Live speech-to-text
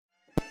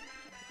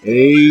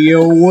Hey,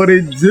 yo, what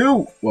it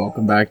do?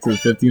 Welcome back to the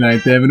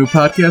 59th Avenue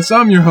Podcast.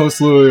 I'm your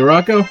host, Louie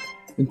Rocco.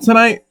 And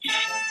tonight,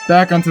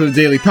 back onto the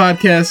Daily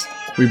Podcast,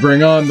 we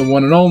bring on the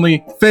one and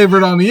only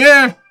favorite on the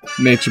air,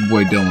 Nature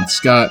Boy Dylan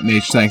Scott.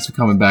 Nate, thanks for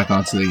coming back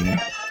onto the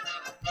air.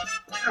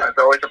 It's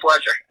always a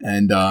pleasure.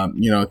 And,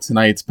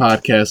 tonight's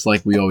podcast,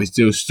 like we always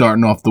do,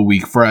 starting off the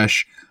week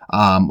fresh.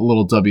 A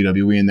little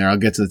WWE in there. I'll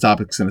get to the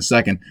topics in a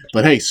second.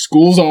 But hey,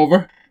 school's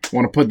over.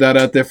 Want to put that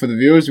out there for the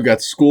viewers. We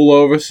got school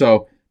over,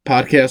 so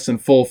podcast in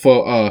full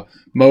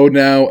mode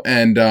now.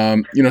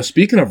 And,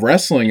 speaking of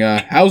wrestling,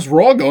 how's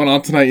Raw going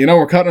on tonight?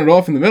 We're cutting it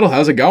off in the middle.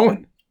 How's it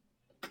going?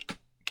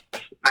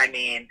 I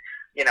mean,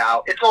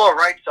 it's all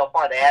right so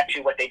far.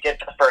 What they did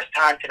for the first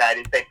time tonight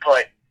is they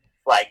put,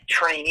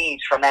 trainees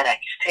from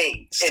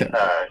NXT in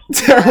the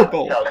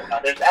terrible. So,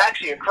 there's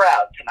actually a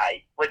crowd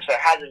tonight, which there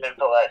hasn't been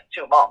for the last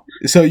 2 months.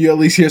 So you at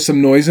least hear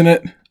some noise in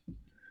it?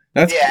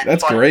 That's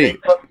great. They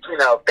put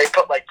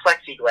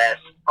plexiglass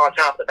on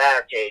top of the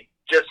barricade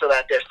just so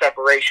that there's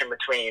separation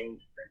between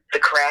the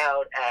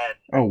crowd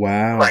and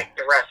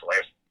the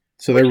wrestlers.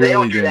 So they're really they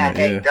don't do doing that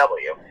it. in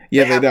AEW.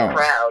 Yeah, they don't. The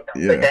crowd,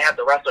 they have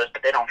the wrestlers,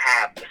 but they don't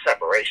have the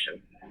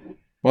separation.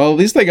 Well, at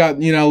least they got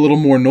a little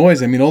more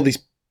noise. I mean, all these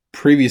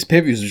previous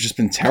pay-per-views have just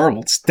been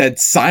terrible. It's dead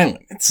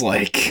silent. It's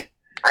like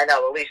I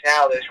know. At least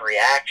now there's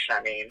reaction.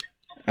 I mean,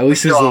 at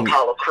least we saw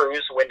Apollo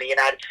Crews win the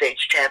United States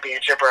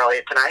Championship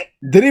earlier tonight.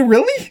 Did he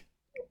really?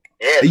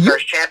 Yeah, his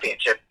first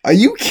championship. Are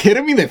you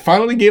kidding me? They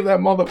finally gave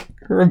that mother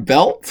her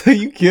belt? Are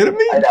you kidding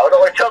me? I know. It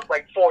only took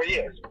 4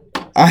 years.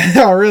 I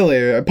know,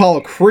 really. Apollo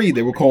Creed,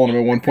 they were calling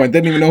him at one point.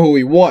 They didn't even know who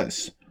he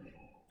was.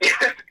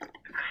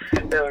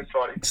 That was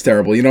funny. It's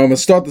terrible. I'm going to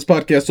start this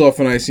podcast off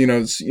nice.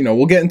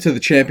 We'll get into the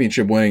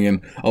championship winning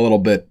in a little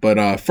bit.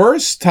 But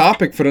first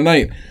topic for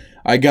tonight,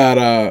 I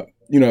got,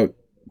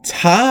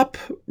 top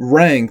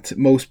ranked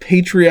most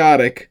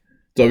patriotic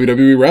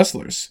WWE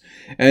wrestlers.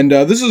 And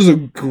this is a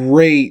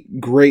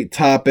great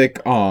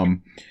topic.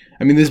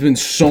 There's been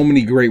so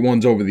many great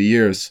ones over the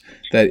years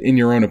that, in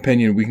your own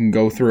opinion, we can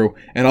go through.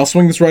 And I'll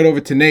swing this right over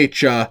to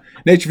Nate.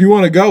 Nate, if you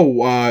want to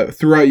go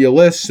throughout your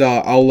list,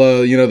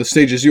 the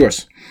stage is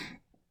yours.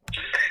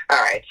 All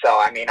right. So,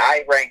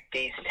 I ranked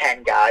these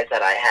 10 guys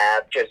that I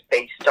have just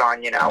based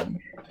on,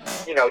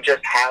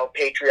 just how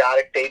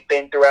patriotic they've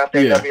been throughout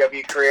their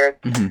WWE career.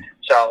 Mm-hmm.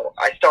 So,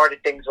 I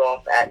started things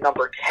off at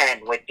number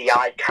 10 with the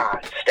icon,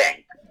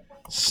 Sting.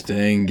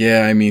 Sting,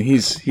 yeah,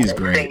 he's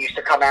great. Sting used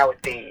to come out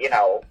with the,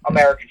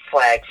 American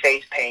flag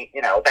face paint,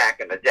 back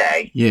in the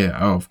day. Yeah,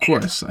 of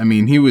course.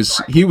 He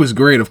was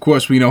great. Of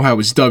course, we know how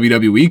his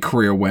WWE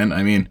career went.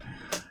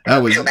 That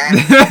was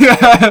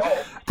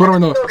put him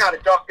in the. Still got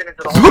inducted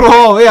into the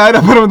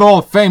put him in the Hall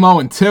of Fame.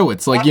 0-2.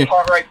 It's like that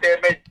part right there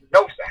made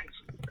no sense.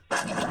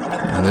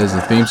 And there's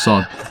the theme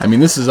song.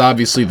 This is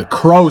obviously the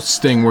Crow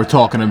Sting we're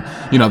talking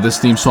this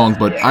theme song,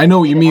 but I know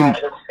what you mean.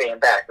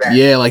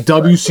 Yeah, like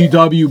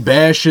WCW,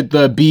 Bash at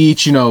the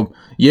Beach,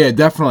 Yeah,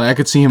 definitely. I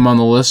could see him on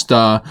the list.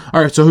 All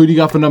right, so who do you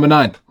got for number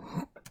 9?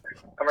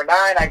 Number 9,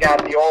 I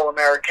got the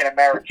All-American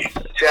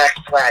Jack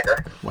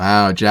Swagger.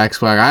 Wow, Jack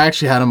Swagger. I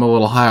actually had him a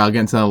little higher. I'll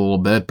get into that a little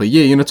bit. But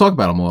yeah, talk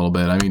about him a little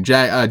bit.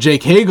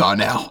 Jake Hagar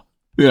now.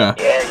 Yeah.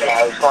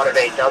 Yeah, he was part of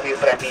AEW,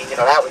 but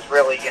that was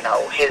really,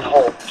 his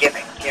whole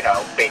gimmick,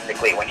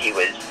 basically when he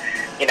was,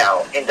 in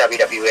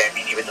WWE.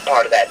 He was a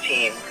part of that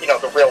team,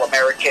 the Real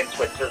Americans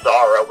with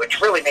Cesaro,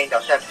 which really made no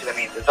sense to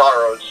me.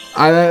 Cesaro's...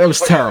 that was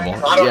terrible.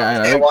 I don't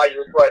understand why you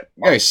would put...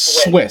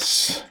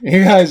 Swiss.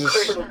 You guys are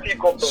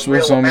Swiss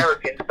Real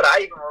Americans, but I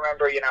even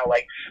remember,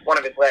 one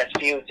of his last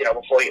feuds,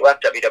 before he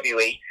left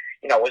WWE,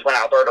 was when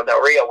Alberto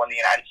Del Rio won the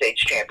United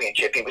States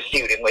Championship. He was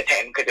feuding with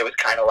him because it was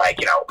kind of like,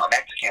 a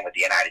Mexican with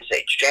the United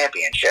States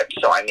Championship.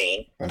 So,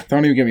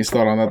 don't even get me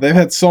started on that. They've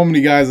had so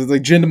many guys. It's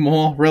like Jinder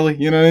Mahal, really?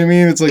 You know what I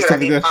mean? It's like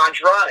something that...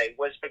 Andrade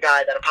was the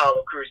guy that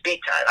Apollo Crews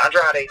beat tonight.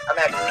 Andrade, a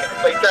Mexican.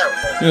 It's like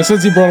terrible.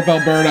 Since he brought up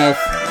Alberto,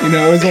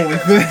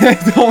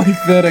 it's only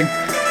fitting.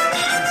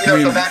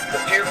 So back to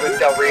the feud with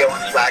Del Rio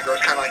and Swagger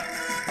was kind of like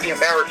the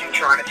American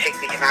trying to take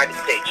the United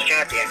States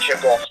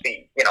Championship off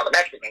the, the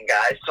Mexican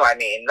guys. So,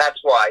 that's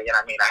why,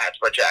 I had to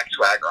put Jack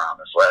Swagger on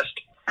this list.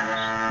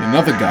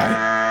 Another guy.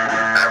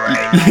 All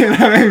right.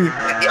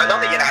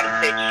 Another United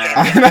States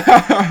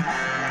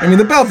champion.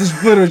 The belt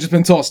has literally just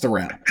been tossed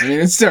around.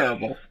 It's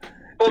terrible.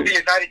 Well, the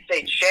United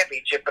States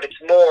Championship, but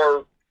it's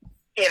more,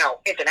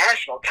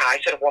 international guys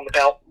that have won the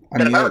belt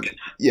than Americans.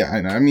 Yeah, I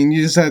know.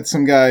 You just had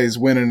some guys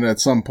winning at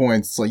some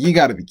points. It's like, you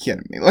got to be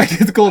kidding me.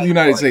 It's called the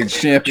United States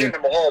Champion. The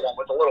Jinder Mahal one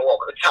was a little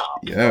over the top.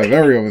 Yeah,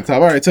 very over the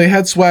top. All right, so you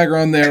had Swagger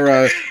on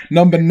there,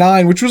 number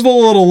 9, which was a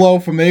little low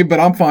for me, but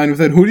I'm fine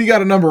with it. Who do you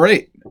got at number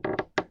 8?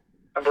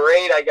 Number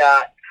 8, I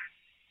got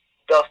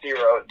Dusty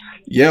Rhodes.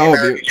 Yeah,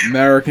 the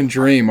American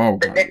Dream. Oh,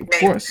 God, of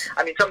course.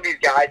 Some of these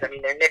guys, their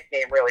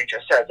nickname really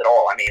just says it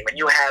all. When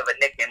you have a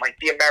nickname like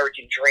the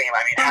American Dream,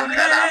 how can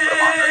I not put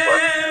him on this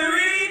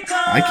list?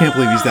 I can't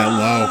believe he's that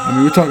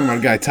low. We're talking about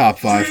a guy top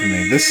 5 for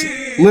me.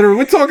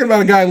 We're talking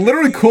about a guy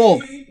literally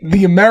called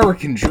the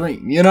American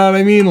Dream. You know what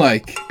I mean?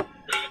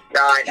 No,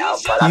 I know,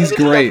 but he's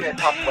great. It's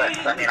a tough list.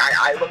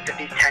 I looked at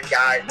these 10 guys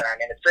guys, and I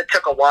mean, it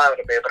took a while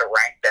to be able to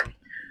rank them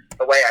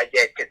the way I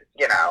did, because,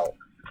 you know.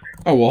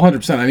 Oh, well,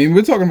 100%. I mean,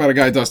 we're talking about a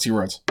guy, Dusty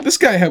Rhodes. This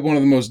guy had one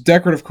of the most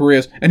decorative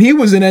careers, and he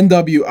was in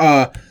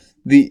NWA,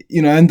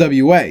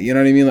 you know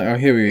what I mean? Like, oh,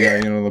 here we go,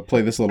 you know, they'll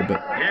play this a little bit.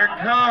 Here it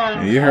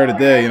comes. You heard it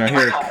there, you know,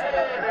 here.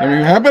 I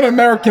mean, how about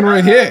American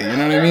right here, you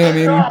know what I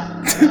mean?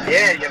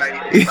 Yeah, you know,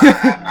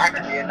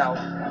 actually, you know,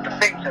 the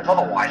thing says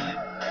otherwise.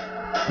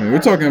 I mean, we're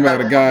talking about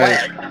a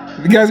guy,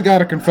 the guy's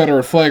got a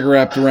Confederate flag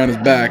wrapped around his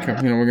back.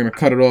 You know, we're going to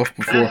cut it off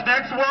before. This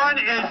next one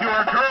is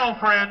your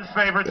girlfriend's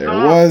favorite There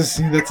song. was.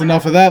 That's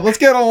enough of that. Let's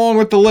get along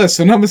with the list.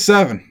 So, number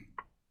 7.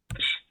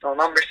 So,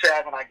 number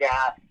 7, I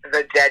got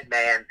The Dead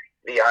Man,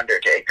 The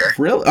Undertaker.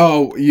 Really?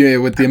 Oh, yeah,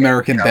 with the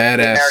American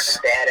Badass.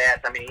 The American Badass.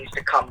 I mean, he used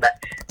to come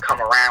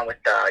around with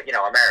the, you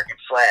know, American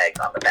flag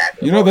on the back.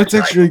 You know, that's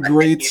actually a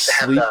great he used to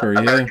have sleeper,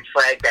 the American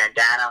flag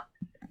bandana.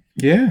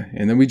 Yeah,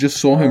 and then we just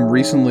saw him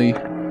recently.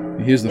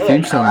 Here's the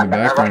theme song in the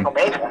background.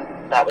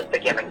 That was the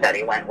gimmick that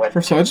he went with.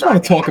 First of all, I just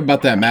want to talk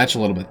about that match a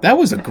little bit. That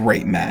was a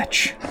great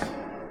match.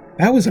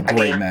 That was a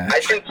great match. I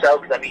think so,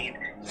 because, I mean,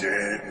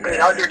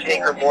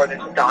 Undertaker more than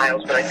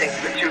Styles, but I think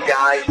the two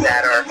guys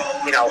that are,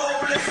 you know,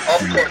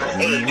 up to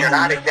age are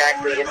not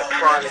exactly in the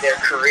prime of their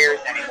careers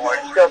anymore,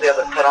 and still be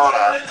able to put on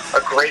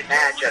a great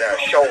match at a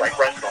show like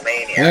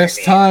WrestleMania.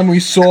 Last time we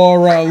saw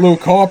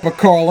Luke Harper,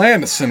 Carl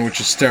Anderson, which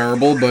is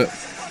terrible, but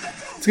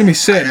it's going to be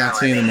sad not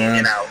seeing them around.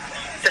 You know,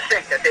 to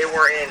think that they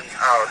were in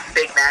a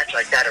big match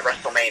like that at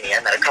WrestleMania,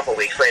 and then a couple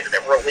weeks later they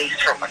were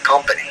released from the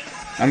company.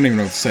 I don't even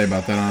know what to say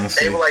about that,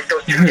 honestly. They were like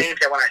those two games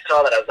that when I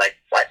saw that, I was like,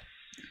 what?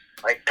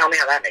 Like, tell me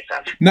how that makes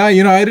sense. No,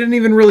 you know, I didn't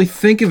even really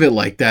think of it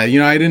like that. You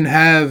know, I didn't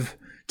have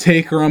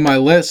Taker on my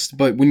list,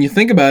 but when you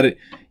think about it,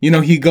 you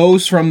know, he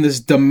goes from this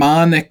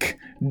demonic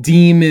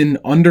demon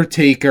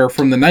Undertaker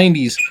from the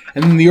 90s,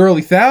 and in the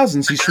early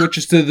thousands, he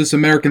switches to this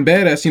American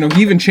Badass. You know,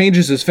 he even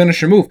changes his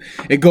finisher move.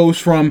 It goes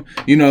from,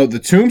 you know, the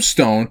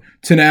Tombstone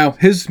to now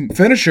his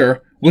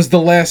finisher was the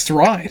Last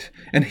Ride,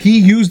 and he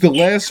used the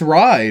Last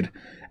Ride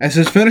as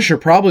his finisher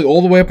probably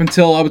all the way up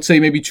until, I would say,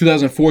 maybe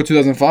 2004,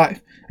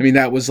 2005. I mean,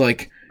 that was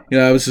like, you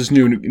know, that was his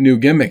new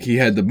gimmick. He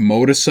had the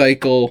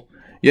motorcycle.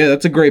 Yeah,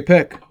 that's a great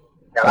pick.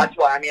 Yeah, that's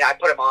why, I mean, I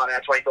put him on, and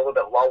that's why he's a little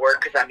bit lower,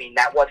 because, I mean,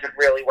 that wasn't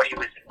really what he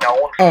was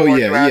known for. Oh,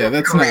 yeah,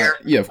 that's career.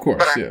 not, yeah, of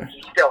course, but, yeah.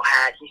 He still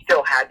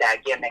had that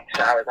gimmick,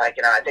 so I was like,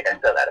 you know, I think I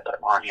still got to put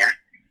him on here.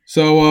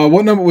 So,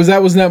 what number was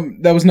that?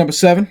 That was number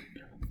 7?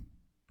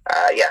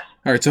 Yes.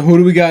 All right, so who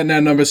do we got now,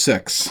 number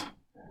 6?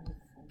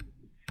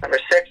 Number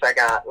 6, I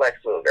got Lex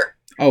Luger.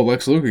 Oh,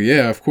 Lex Luger,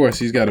 yeah, of course,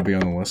 he's got to be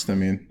on the list. I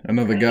mean,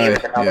 another guy, yeah.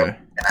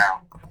 You know.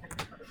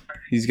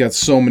 He's got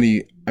so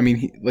many. I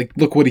mean,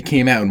 look what he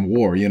came out and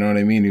wore. You know what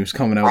I mean? He was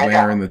coming out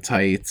wearing the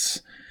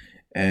tights,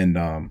 and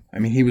I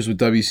mean, he was with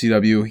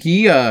WCW.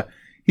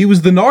 He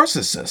was the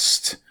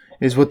narcissist,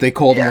 is what they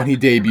called him when he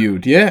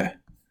debuted. Yeah.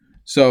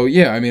 So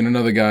yeah, I mean,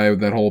 another guy with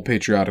that whole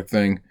patriotic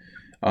thing.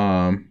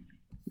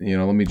 You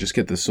know, let me just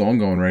get this song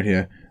going right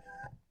here.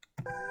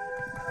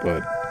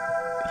 But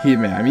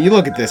man, I mean, you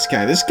look at this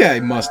guy. This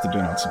guy must have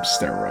been on some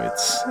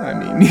steroids. I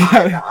mean,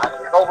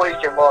 nobody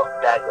can look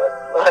that good.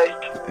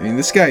 I mean,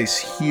 this guy's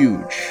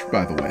huge,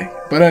 by the way.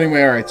 But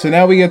anyway, all right. So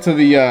now we get to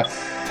the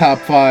top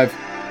 5.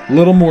 A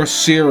little more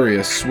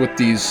serious with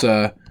these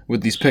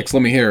picks.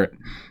 Let me hear it.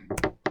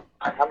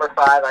 Number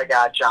 5, I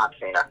got John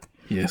Cena.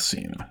 Yes,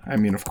 Cena. I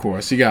mean, of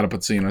course, you got to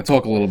put Cena.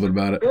 Talk a little bit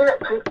about it.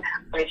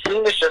 I mean,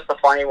 Cena's just a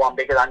funny one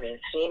because, I mean,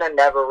 Cena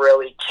never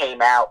really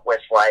came out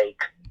with, like,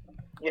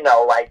 you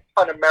know, like,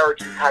 an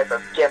American type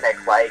of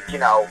gimmick, like, you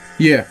know,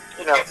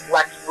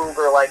 Lex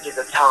Luger, like, his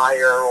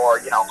attire, or,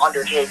 you know,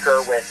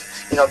 Undertaker with,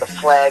 you know, the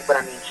flag, but,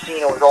 I mean,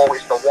 Cena was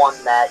always the one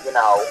that, you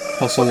know,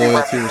 hustle,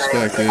 loyalty,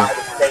 respect, yeah.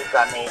 States.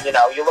 I mean, you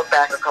know, you look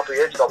back a couple of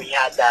years ago, we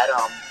had that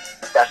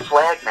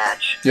flag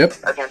match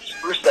against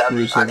Rusev.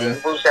 I mean,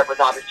 Rusev was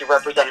obviously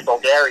representing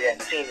Bulgaria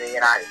and Cena the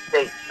United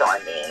States, so, I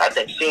mean, I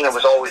think Cena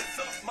was always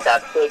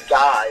that big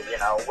guy, you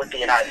know, with the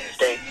United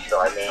States, so,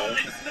 I mean...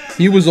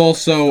 He was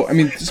also, I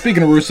mean,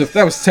 speaking of Rusev,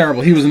 that was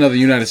terrible. He was another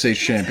United States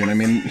champion. I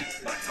mean,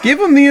 give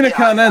him the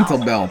Intercontinental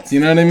belt, you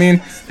know what I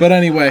mean? But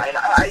anyway...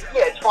 yeah,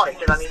 it's funny,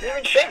 because, I mean,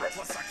 even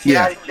Sheamus,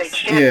 United States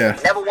champion,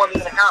 never won the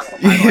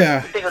Intercontinental.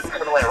 Yeah. I think it was the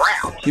other way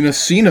around. You know,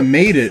 Cena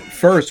made it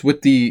first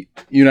with the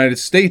United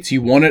States. He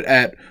won it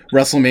at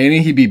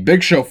WrestleMania. He beat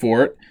Big Show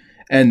for it.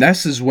 And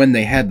this is when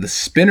they had the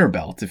spinner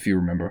belt, if you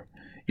remember.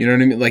 You know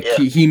what I mean? Like,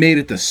 he made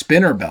it the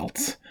spinner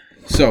belt.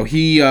 So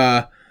he's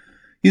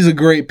a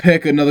great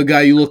pick. Another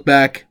guy you look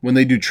back when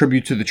they do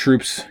tribute to the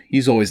troops,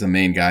 he's always the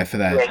main guy for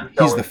that. Yeah,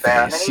 he's the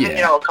face. And even,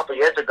 you know, a couple of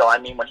years ago, I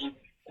mean, when he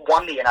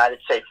won the United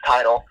States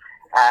title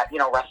at, you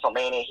know,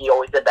 WrestleMania, he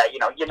always did that, you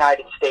know,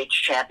 United States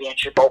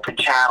Championship Open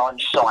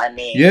Challenge. So, I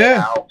mean, you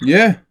know,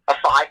 a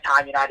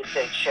 5-time United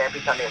States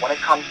champion. I mean, when it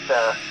comes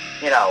to,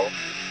 you know,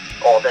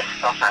 all this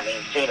stuff, I mean,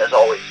 Cena's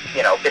always,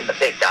 you know, been the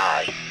big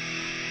guy.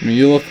 I mean,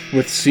 you look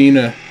with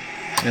Cena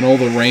and all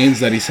the reigns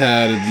that he's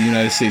had as the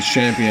United States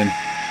champion.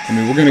 I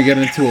mean, we're going to get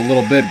into a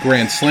little bit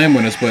Grand Slam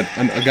winners, but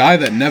a guy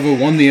that never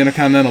won the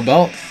Intercontinental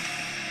belt.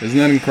 Isn't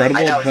that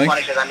incredible? I know, to think? it's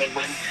funny because, I mean,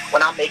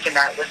 when I'm making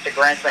that list of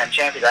Grand Slam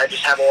champions, I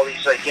just have all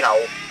these, like, you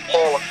know,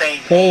 Hall of Fame.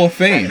 Hall of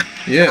Fame,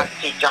 yeah.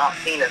 I see John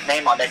Cena's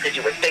name on there because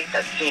you would think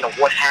that Cena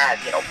would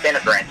have, you know, been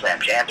a Grand Slam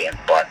champion,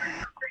 but...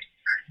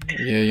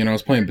 Yeah, you know, I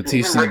was playing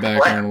Batista in the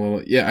background a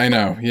little. Yeah, I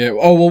know. Yeah.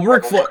 Oh, well,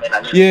 Ric Flair.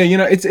 Yeah, you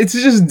know, it's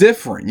just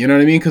different. You know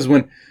what I mean? Because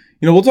when,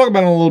 you know, we'll talk about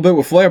it in a little bit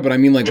with Flair, but I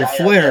mean, like, with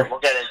Flair. We'll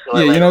get into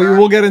it yeah, you know,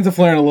 we'll get into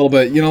Flair in a little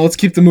bit. You know, let's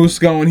keep the moose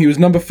going. He was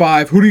number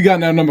 5. Who do you got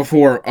now, number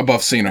 4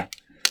 above Cena?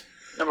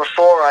 Number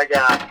 4, I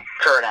got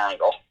Kurt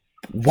Angle.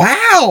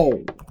 Wow!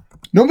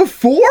 Number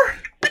 4?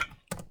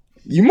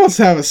 You must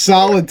have a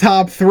solid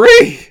top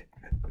 3.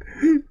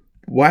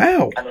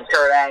 Wow. I mean,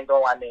 Kurt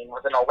Angle, I mean,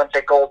 with an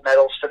Olympic gold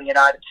medals for the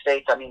United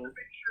States, I mean,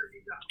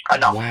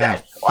 enough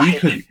said. He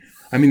could,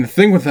 I mean, the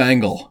thing with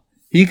Angle,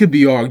 he could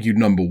be argued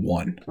number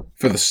 1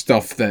 for the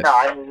stuff that... No,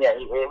 I mean, yeah,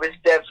 it was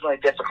definitely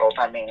difficult.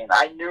 I mean,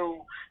 I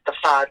knew the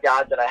 5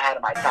 guys that I had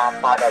in my top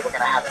 5 that were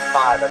going to have in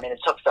 5. I mean, it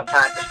took some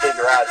time to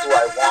figure out who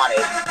I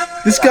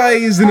wanted. This guy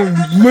is an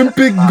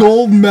Olympic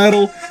gold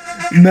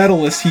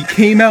medalist. He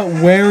came out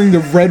wearing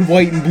the red,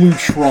 white, and blue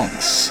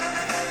trunks.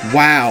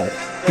 Wow.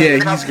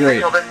 Yeah, he's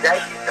great. Until this day,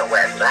 he still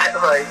wears that,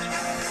 like...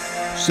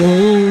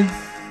 So,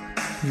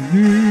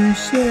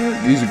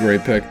 he's a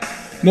great pick.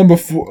 Number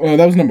 4,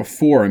 that was number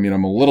 4. I mean,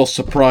 I'm a little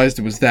surprised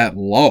it was that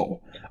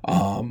low.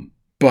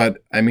 But,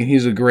 I mean,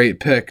 he's a great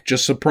pick.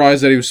 Just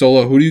surprised that he was so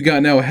low. Who do you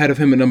got now ahead of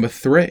him at number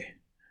 3?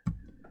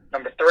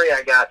 Number 3,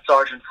 I got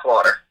Sergeant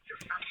Slaughter.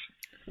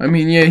 I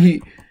mean, yeah,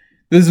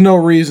 there's no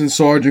reason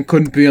Sergeant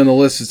couldn't be on the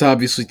list. It's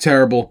obviously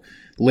terrible.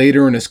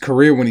 Later in his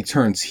career, when he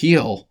turns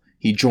heel,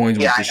 he joins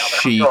with the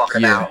Sheik. I'm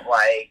talking about,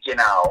 like, you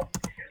know...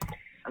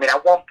 I mean,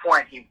 at one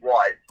point he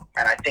was,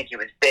 and I think he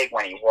was big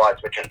when he was,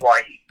 which is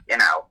why he, you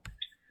know,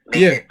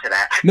 made it to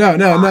that. No,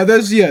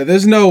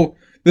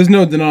 there's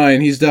no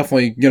denying he's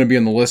definitely going to be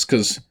on the list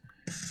because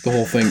the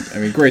whole thing, I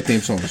mean, great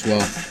theme song as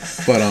well.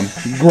 But,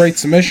 great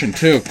submission,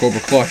 too, Cobra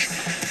Clutch.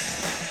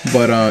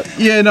 But,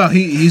 yeah, no,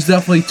 he's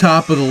definitely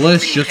top of the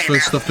list just for the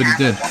stuff that he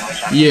did.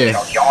 Yeah.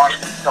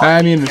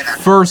 I mean,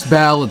 first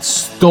ballot,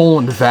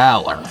 Stolen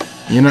Valor.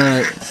 You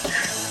know,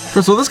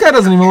 first of all, this guy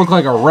doesn't even look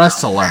like a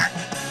wrestler.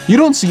 You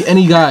don't see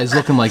any guys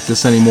looking like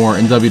this anymore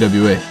in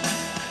WWE.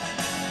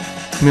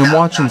 I mean, I'm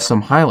watching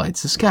some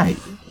highlights. This guy,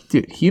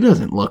 dude, he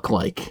doesn't look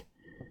like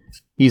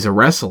he's a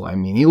wrestler. I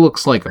mean, he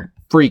looks like a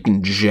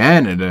freaking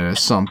janitor or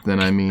something.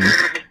 I mean,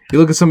 you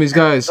look at some of these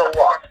guys,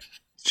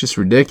 it's just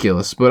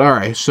ridiculous. But all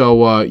right,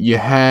 so you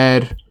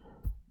had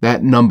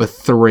that number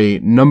 3.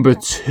 Number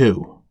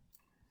 2.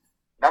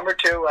 Number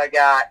 2, I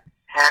got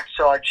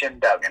Hacksaw Jim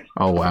Duggan.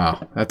 Oh,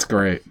 wow. That's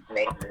great. I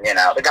mean, you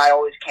know, the guy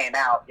always came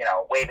out, you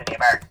know, waving the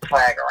American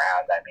flag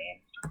around.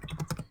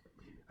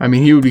 I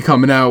mean, he would be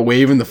coming out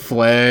waving the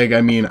flag.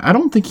 I mean, I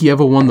don't think he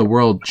ever won the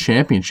world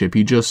championship.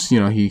 He just, you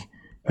know, he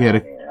had a...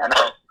 I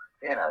know,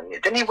 you know,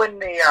 didn't he win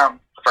the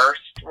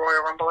first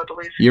Royal Rumble, I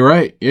believe? You're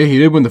right. Yeah, he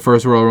did win the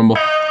first Royal Rumble.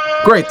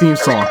 Great theme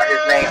song.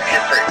 His name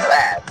history for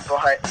that,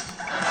 but...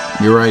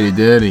 You're right, he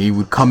did. He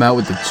would come out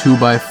with the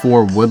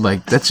 2x4 wood.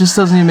 Like, that just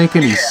doesn't even make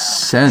any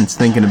sense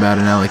thinking about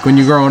it now. Like, when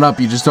you're growing up,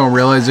 you just don't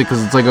realize it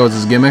because it's like, oh, it's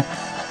his gimmick.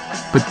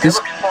 But this...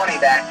 It looked funny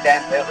back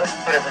then, but it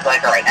was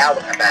like, all right, now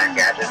looking back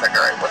at it, it's like,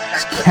 all right,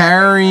 what's that?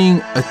 Carrying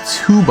a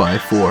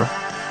 2x4.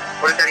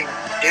 What does that even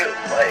do?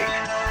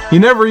 Like... He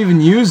never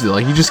even used it.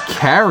 Like, he just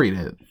carried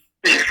it.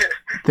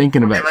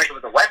 Thinking about it. Like it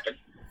was a weapon.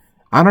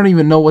 I don't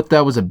even know what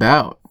that was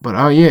about. But,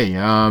 oh,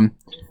 yeah.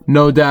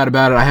 No doubt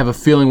about it. I have a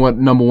feeling what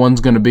number 1's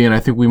going to be, and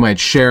I think we might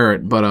share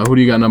it. But who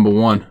do you got number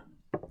 1?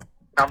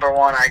 Number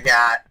 1, I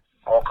got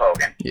Hulk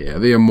Hogan. Yeah,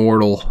 the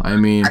Immortal. I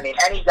mean, any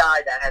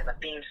guy that has a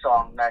theme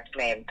song that's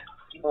named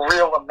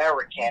Real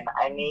American,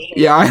 I mean...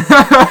 Yeah.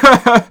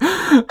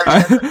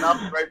 That's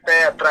enough right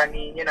there, but I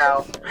mean, you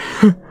know...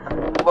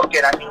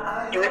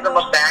 you even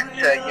look back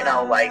to, you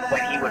know, like,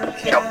 when he would,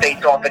 you know,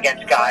 face off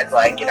against guys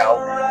like, you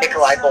know,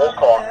 Nikolai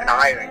Volkov and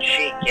Iron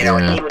Sheik, you know,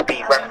 and he would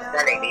be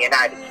representing the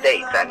United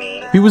States, I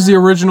mean... He was the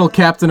original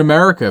Captain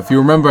America. If you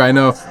remember, I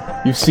know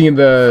you've seen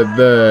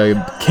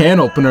the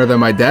can opener that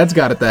my dad's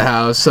got at the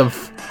house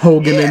of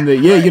Hogan in the...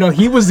 Yeah, right. You know,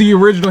 he was the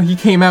original. He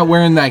came out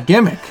wearing that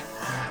gimmick.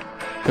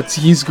 But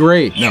he's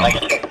great. No. Like,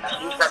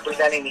 he's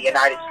representing the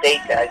United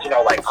States as, you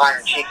know, like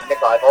Iron Sheik and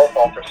Nikolai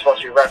Volkov are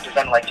supposed to be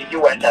representing, like, the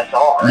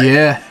USSR.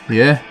 Right?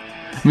 Yeah.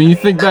 I mean, you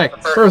think back.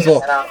 First of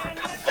all,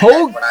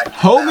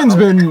 Hogan's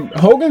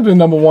been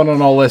number 1 on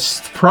our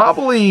list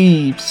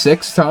probably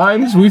 6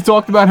 times. We've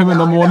talked about him in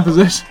number 1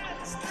 position.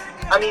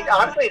 I mean,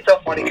 honestly, it's so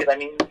funny because, I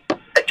mean,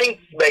 I think,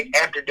 like,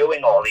 after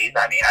doing all these,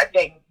 I mean, I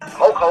think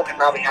Hulk Hogan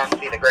probably has to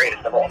be the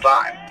greatest of all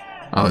time.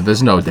 Oh,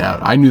 there's no doubt.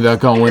 I knew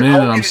that going in,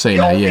 and I'm saying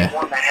that, yeah. He's the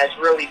only one that has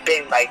really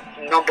been, like,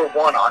 number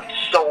 1 on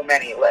so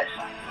many lists.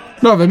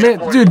 No, but man,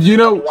 dude, you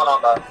know,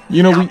 top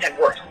 10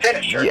 worst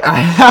finisher.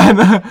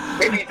 Yeah,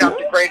 maybe he's not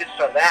the greatest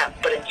for that,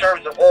 but in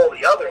terms of all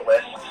the other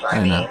lists, I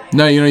mean...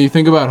 No, you know, you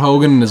think about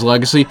Hogan and his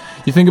legacy,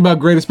 you think about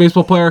greatest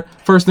baseball player,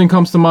 first thing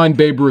comes to mind,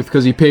 Babe Ruth,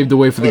 because he paved the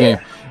way for the game.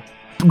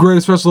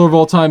 Greatest wrestler of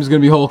all time is going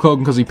to be Hulk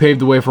Hogan, because he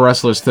paved the way for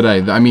wrestlers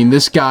today. I mean,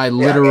 this guy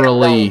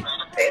literally...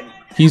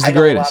 He's the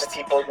greatest. A lot of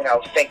people,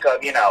 think of,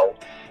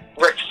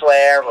 Ric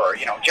Flair or,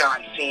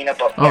 John Cena,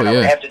 but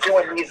after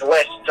doing these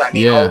lists, I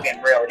mean,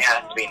 Hogan really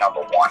has to be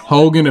number one.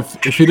 Hogan,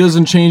 if he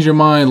doesn't change your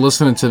mind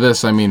listening to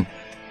this, I mean,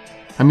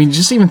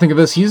 just even think of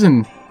this. He's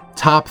in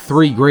top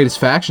 3 greatest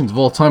factions of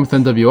all time with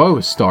NWO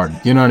was started.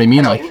 You know what I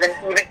mean?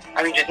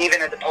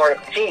 Even as a part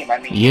of the team,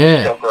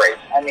 he's so great.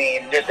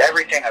 Just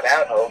everything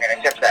about Hogan,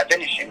 except for that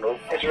finishing move,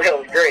 is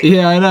really great.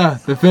 Yeah, I know.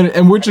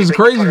 And which is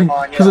crazy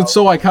because it's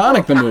so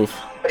iconic, the move.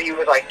 But he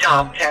was like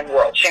top 10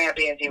 world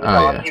champions. He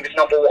was he was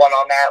number 1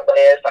 on that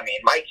list.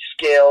 Mic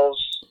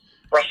skills,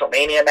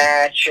 WrestleMania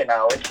match.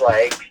 It's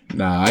like.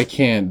 Nah, I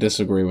can't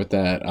disagree with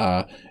that.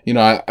 I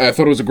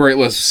thought it was a great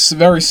list.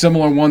 Very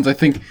similar ones. I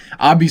think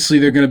obviously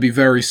they're going to be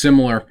very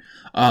similar.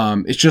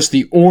 It's just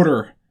the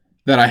order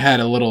that I had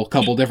a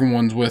couple different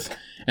ones with,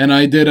 and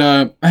I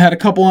had a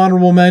couple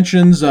honorable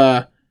mentions.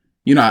 I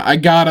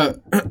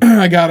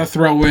gotta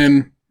throw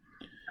in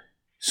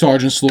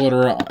Sergeant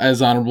Slaughter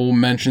as honorable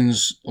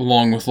mentions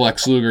along with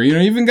Lex Luger.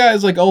 Even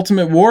guys like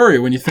Ultimate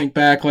Warrior, when you think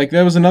back, like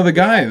that was another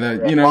guy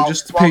that,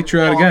 just to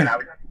patriot again. I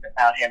was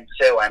about him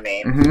too. I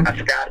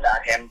forgot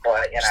about him,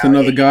 but, just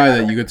another guy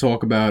that you could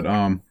talk about,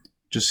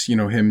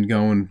 him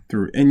going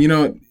through.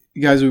 And,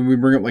 guys, we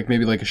bring up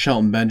maybe a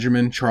Shelton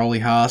Benjamin, Charlie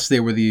Haas.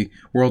 They were the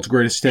world's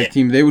greatest tag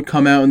team. They would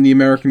come out in the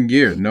American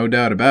gear, no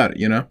doubt about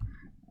it,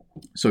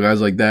 So guys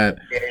like that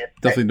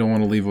definitely don't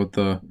want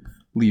to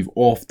leave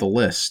off the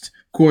list.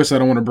 Of course, I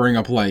don't want to bring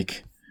up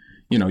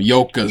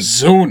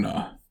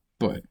Yokozuna,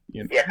 but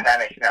yeah, that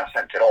makes no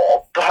sense at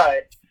all.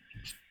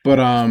 But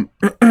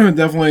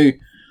definitely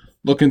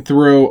looking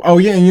through. Oh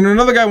yeah, and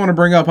another guy I want to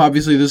bring up.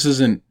 Obviously, this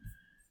isn't.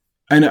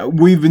 And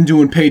we've been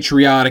doing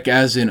patriotic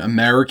as in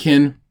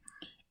American.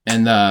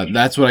 And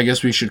that's what I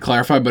guess we should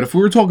clarify. But if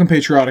we were talking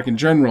patriotic in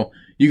general,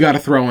 you got to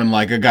throw in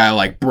a guy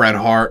like Bret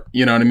Hart,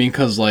 you know what I mean?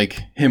 Because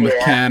him with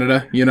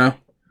Canada,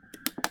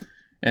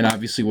 and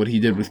obviously what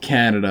he did with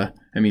Canada.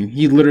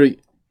 He literally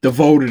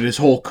devoted his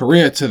whole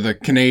career to the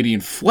Canadian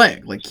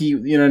flag.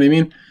 You know what I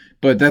mean?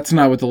 But that's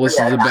not what the list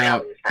is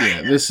about.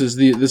 Yeah, this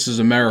is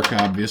America,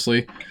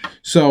 obviously.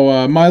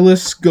 So my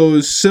list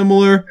goes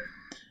similar.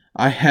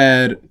 I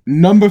had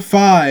number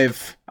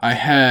 5. I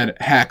had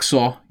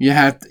Hacksaw. You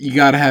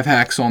gotta have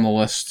Hacksaw on the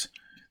list.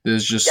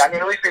 There's just at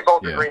least we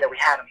both agree that we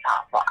had him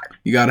top 5.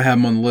 You gotta have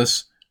him on the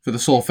list for the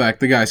sole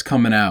fact the guy's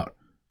coming out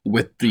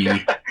with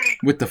the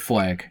with the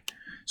flag.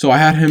 So I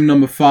had him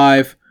number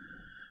 5.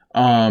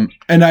 And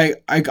I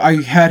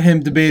had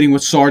him debating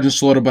with Sergeant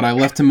Slaughter, but I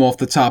left him off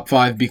the top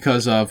 5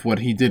 because of what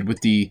he did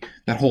with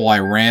that whole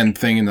Iran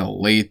thing in the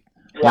late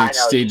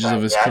stages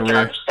of his career.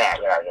 I understand.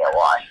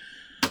 Why.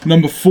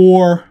 Number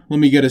 4, let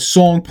me get his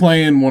song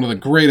playing. One of the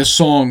greatest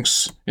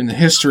songs in the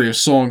history of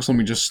songs. Let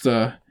me just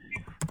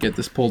get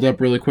this pulled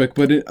up really quick.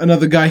 But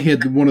another guy, he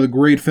had one of the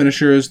great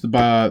finishers, the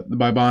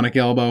Bionic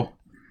Elbow.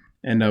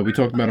 And we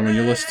talked about him on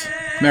your list.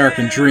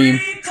 American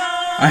Dream.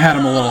 I had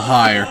him a little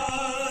higher.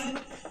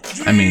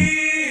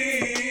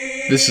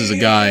 This is a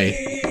guy,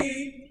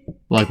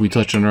 like we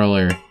touched on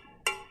earlier.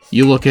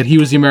 You look at, he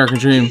was the American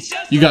Dream.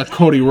 You got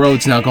Cody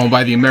Rhodes now going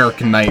by the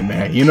American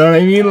Nightmare. You know what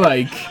I mean?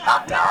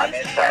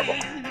 It's terrible.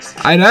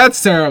 I know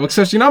that's terrible,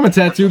 especially I'm a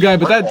tattoo guy,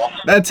 but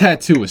that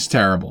tattoo is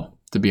terrible,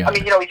 to be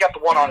honest. He got the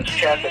one on his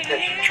chest that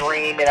says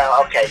Dream,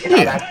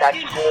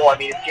 that's cool.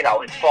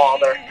 His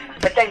father.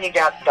 But then you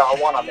got the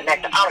one on the neck.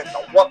 I don't even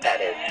know what that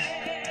is.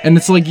 And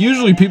it's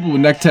usually people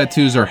with neck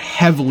tattoos are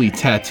heavily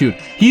tattooed.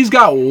 He's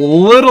got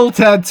little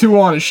tattoo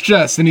on his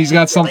chest, and he's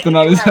got something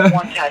on his head.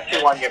 One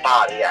tattoo on your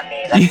body.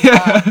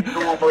 That's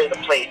normally the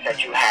place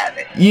that you have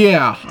it.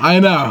 Yeah, I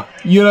know.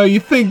 You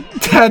think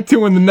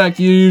tattoo in the neck,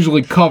 you're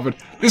usually covered.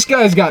 This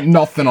guy's got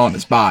nothing on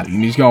his body,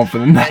 and he's going for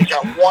the neck. He's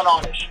got one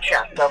on his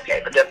chest,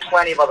 okay, but there are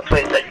plenty of other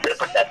places that you could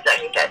put that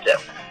second tattoo.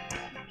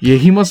 Yeah,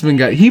 he must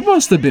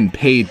have been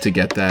paid to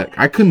get that.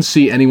 I couldn't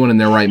see anyone in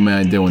their right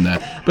mind doing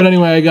that. But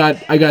anyway,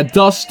 I got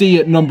Dusty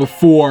at number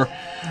 4.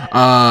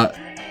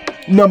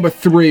 Number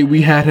 3,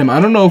 we had him.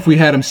 I don't know if we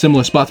had him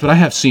similar spots, but I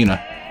have Cena.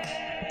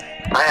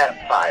 I had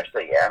him 5, so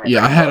yeah.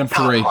 Yeah, I had him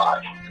 3.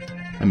 5.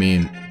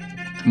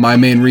 My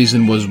main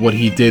reason was what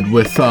he did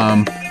with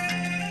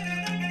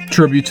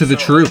Tribute to the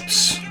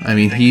Troops.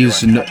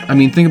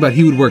 Think about it,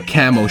 he would wear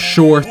camo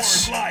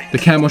shorts. The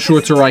camo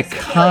shorts are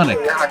iconic.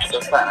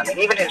 100%.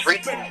 Even his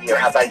recent year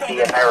has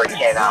the American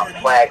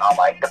flag on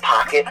the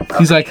pocket.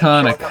 He's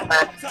iconic.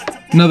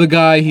 Another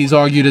guy he's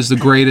argued as the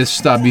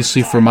greatest,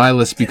 obviously for my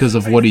list because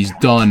of what he's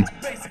done.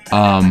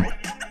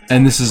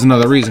 And this is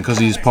another reason because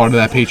he's part of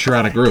that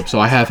patriotic group. So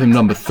I have him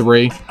number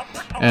 3.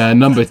 And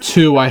number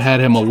 2, I had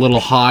him a little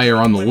higher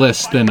on the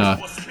list than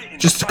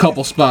just a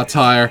couple spots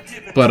higher.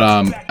 But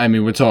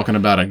we're talking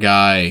about a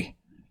guy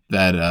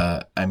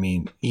that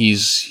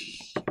he's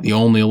the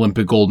only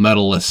Olympic gold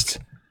medalist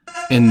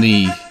in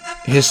the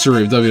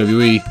history of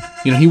WWE.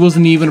 He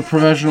wasn't even a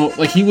professional,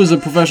 he was a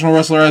professional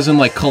wrestler as in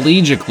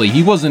collegiately.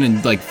 He wasn't in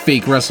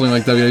fake wrestling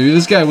like WWE.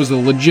 This guy was a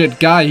legit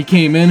guy. He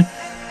came in.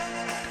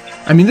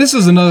 This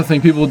is another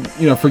thing people,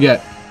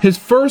 forget. His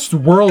first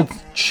world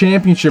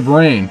championship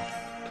reign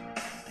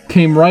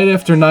came right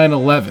after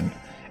 9/11.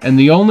 And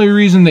the only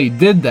reason they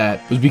did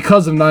that was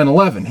because of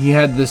 9/11. He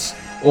had this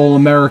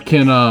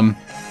all-American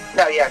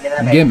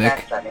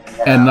gimmick,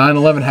 and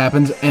 9/11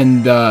 happens,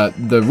 and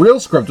the real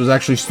script was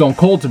actually Stone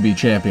Cold to be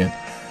champion,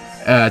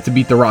 to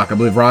beat The Rock. I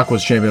believe Rock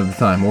was champion at the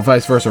time, or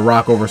vice versa,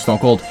 Rock over Stone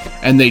Cold.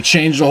 And they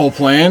changed the whole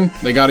plan.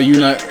 They got to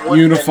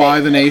unify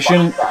the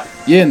nation.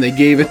 Yeah, and they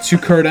gave it to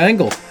Kurt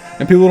Angle.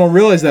 And people don't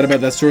realize that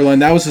about that storyline.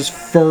 That was his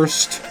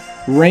first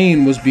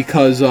reign, was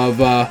because of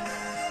the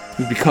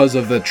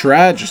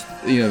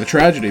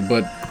tragedy.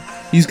 But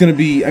he's gonna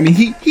be. I mean,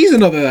 he's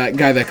another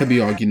guy that could be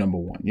argued number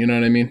one. You know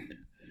what I mean?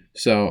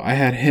 So I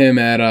had him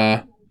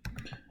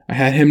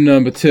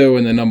number 2,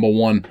 and then number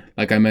 1,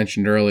 like I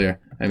mentioned earlier.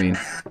 I mean,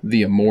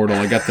 the Immortal.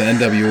 I got the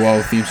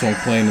NWO theme song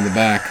playing in the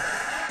back.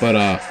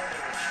 But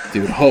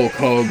dude, Hulk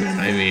Hogan.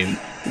 I mean,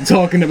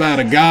 talking about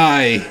a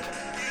guy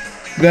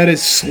that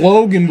his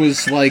slogan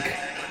was like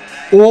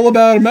all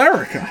about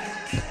America.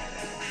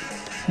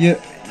 You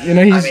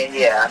know, he's.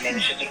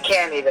 It's just you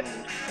can't even.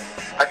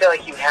 I feel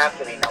like you have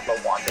to be number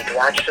 1 because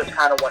that's just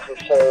kind of what his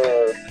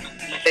whole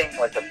thing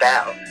was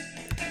about.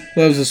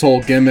 That was his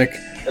whole gimmick.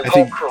 His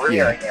whole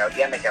career,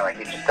 gimmick, and like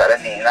you just said.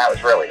 I mean, that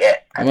was really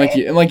it.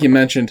 Like you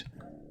mentioned,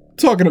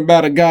 talking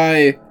about a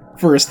guy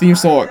for his theme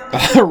song,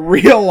 a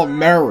real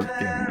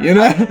American. You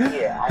know.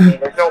 Yeah, I mean,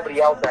 there's nobody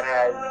else that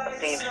has a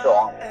theme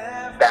song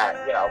that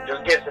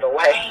just gives it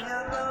away.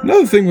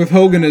 Another thing with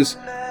Hogan is,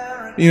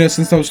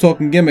 since I was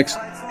talking gimmicks,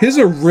 his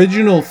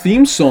original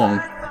theme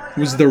song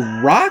was the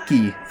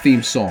Rocky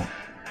theme song.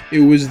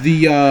 It was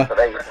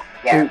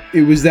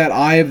it was that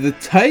Eye of the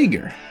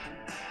Tiger,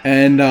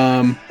 and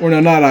or no,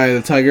 not Eye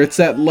of the Tiger. It's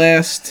that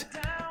last.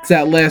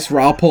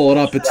 I'll pull it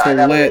up. It's the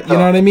last. You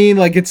know what I mean?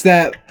 Like it's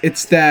that. No,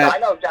 I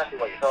know exactly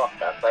what you're talking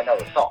about. So I know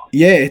the song.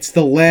 Yeah, it's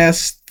the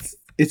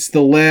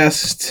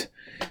last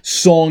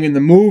song in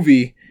the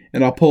movie,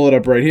 and I'll pull it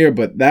up right here.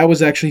 But that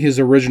was actually his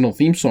original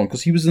theme song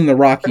because he was in the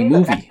Rocky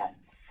movie.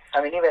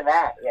 Even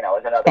that,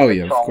 is another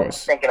song. Of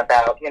course. Thinking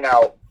about,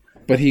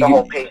 but the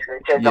whole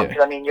patriotism.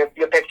 Yeah. I mean,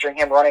 you're picturing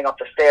him running up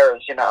the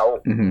stairs,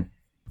 Mm-hmm.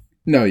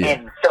 No, yeah.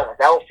 In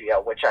Philadelphia,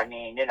 which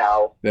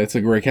that's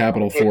a great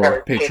capital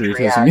for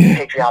patriotism.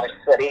 Patriotic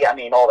city. I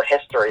mean, all the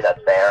history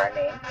that's there.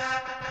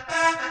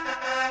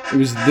 It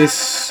was this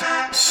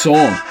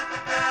song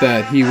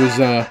that he was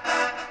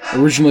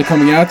originally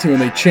coming out to,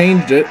 and they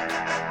changed up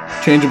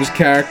his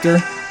character,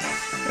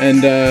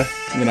 and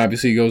then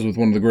obviously he goes with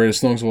one of the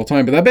greatest songs of all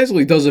time. But that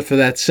basically does it for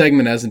that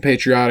segment, as in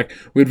Patriotic.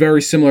 We had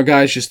very similar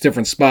guys, just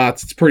different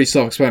spots. It's pretty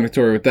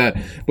self-explanatory with that.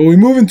 But we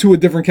move into a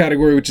different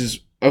category, which is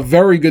a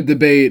very good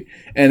debate,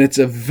 and it's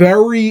a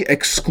very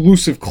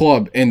exclusive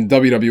club in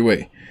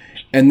WWE.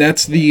 And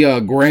that's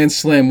the Grand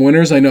Slam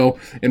winners. I know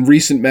in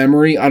recent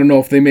memory, I don't know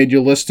if they made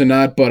your list or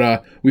not,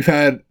 but we've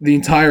had the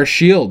entire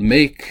Shield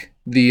make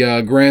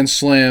the Grand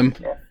Slam,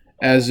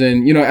 as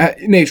in,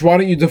 Nate, why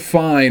don't you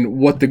define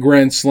what the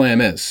Grand Slam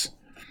is?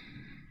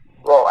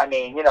 Well,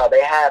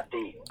 they have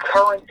the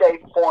current day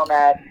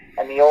format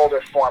and the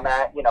older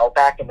format.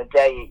 Back in the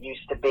day, it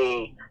used to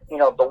be,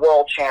 the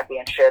World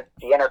Championship,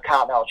 the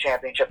Intercontinental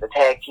Championship, the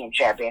Tag Team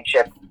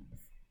Championship,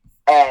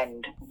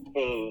 and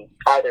the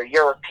either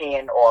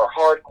European or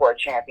Hardcore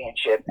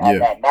Championship.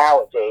 And then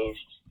nowadays,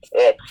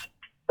 it's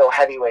the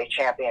Heavyweight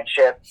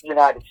Championship,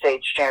 United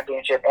States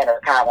Championship,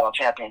 Intercontinental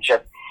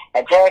Championship,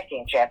 and Tag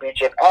Team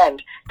Championship.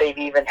 And they've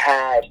even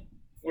had,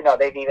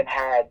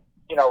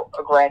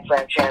 a Grand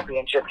Slam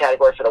Championship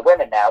category for the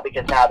women now,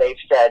 because now they've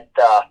said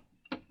the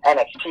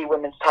NXT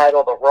Women's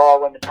title, the Raw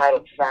Women's title,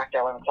 the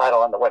SmackDown Women's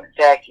title, and the Women's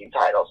Tag Team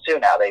titles too.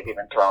 Now they've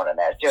even thrown in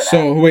there too.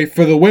 So wait,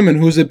 for the women,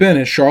 who's it been?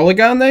 Has Charlotte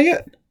gone there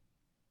yet?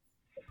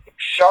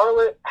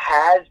 Charlotte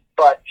has,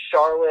 but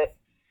Charlotte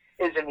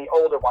is in the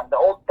older one. The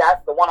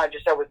one I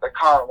just said was the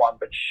current one,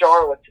 but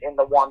Charlotte's in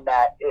the one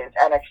that is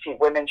NXT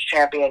Women's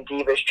Champion,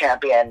 Divas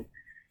Champion,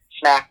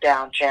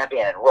 SmackDown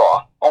Champion, and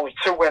Raw. Only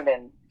 2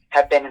 women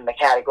have been in the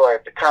category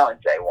of the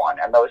current day one,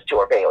 and those 2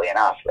 are Bayley and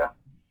Asuka.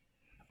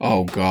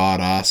 Oh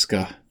God,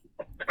 Asuka.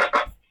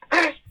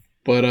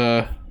 But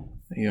oh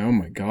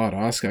my God,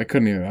 Asuka.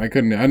 I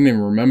didn't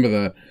even remember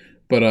that.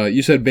 But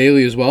you said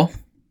Bayley as well?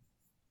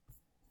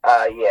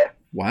 Yeah.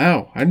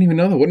 Wow, I didn't even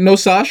know that. No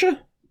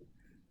Sasha?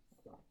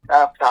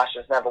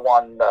 Sasha's never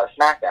won the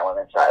SmackDown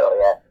Women's title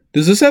yet.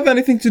 Does this have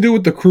anything to do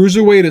with the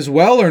Cruiserweight as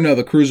well, or no,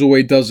 the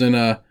Cruiserweight doesn't,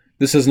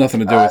 this has nothing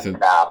to do with it?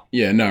 No.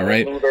 Yeah, no,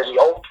 right? Either the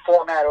old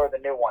format or the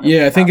new one.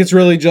 Yeah, I think it's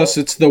really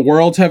it's the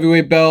World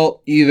Heavyweight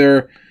belt,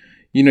 either,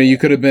 you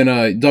could have been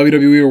a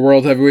WWE or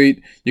World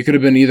Heavyweight, you could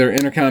have been either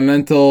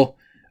Intercontinental,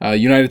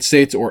 United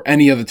States, or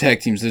any other tag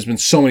teams. There's been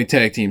so many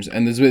tag teams,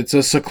 and it's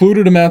a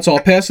secluded amount, so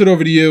I'll pass it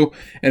over to you,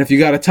 and if you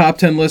got a top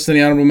 10 list,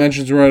 any honorable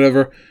mentions or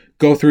whatever,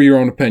 go through your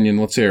own opinion.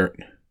 Let's hear it.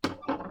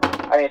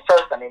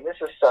 First,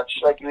 this is such,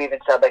 like you even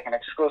said, like an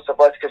exclusive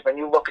list, because when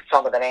you look at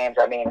some of the names,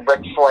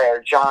 Ric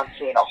Flair, John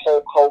Cena,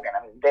 Hulk Hogan,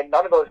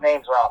 none of those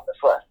names are on this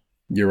list.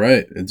 You're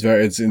right.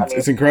 It's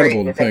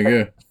incredible to think,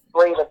 yeah.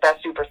 3 of the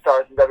best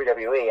superstars in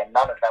WWE, and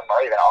none of them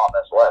are even on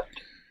this list.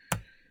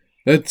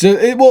 That's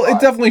it. Well, it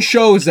definitely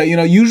shows that,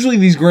 usually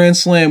these Grand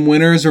Slam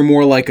winners are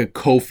more like a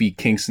Kofi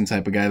Kingston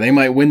type of guy. They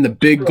might win the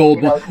big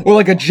gold one, or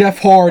like a Jeff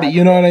Hardy.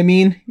 You know what I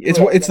mean?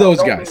 It's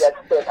those guys.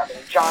 That's big. I mean,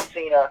 John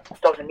Cena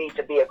doesn't need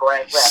to be a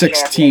Grand Slam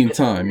 16 champion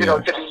time,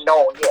 to be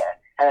known. Yeah,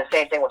 and the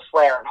same thing with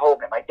Flair and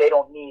Hogan. Like, they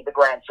don't need the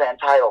Grand Slam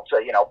title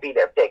to be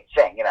their big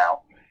thing.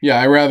 Yeah,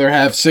 I'd rather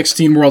have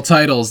 16 world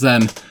titles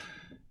than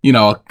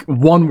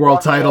one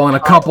world title and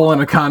a couple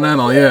in a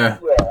Continental. Yeah.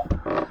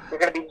 You're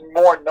going to be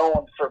more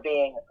known for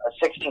being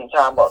a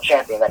 16-time world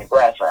champion than a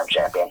Grand Slam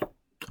champion.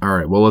 All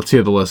right, well, let's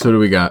hear the list. Who do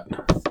we got?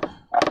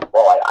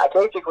 Well, I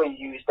basically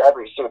used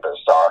every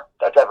superstar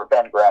that's ever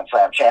been Grand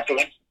Slam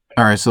champion.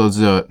 All right, so let's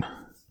do it.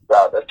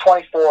 So there's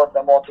 24 of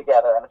them all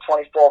together, and the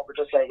 24th, we're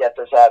just going to get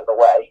this out of the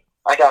way.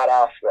 I got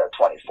Asuka at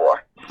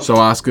 24. So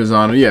Asuka's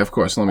on it. Yeah, of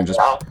course. Let me just...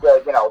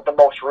 Asuka, the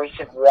most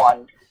recent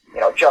one,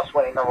 just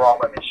winning the Raw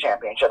Women's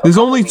Championship. There's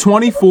only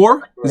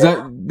 24?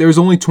 There's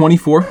only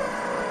 24?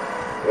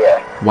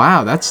 Yeah.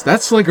 Wow,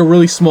 that's like a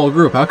really small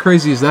group. How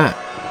crazy is that?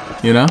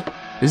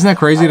 Isn't that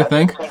crazy to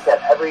think? I think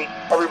that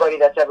everybody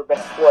that's ever been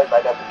employed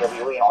by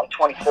WWE, only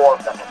 24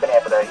 of them have been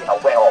able to,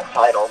 win all the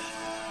titles.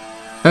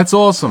 That's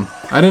awesome.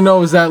 I didn't know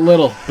it was that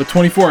little, but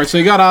 24. So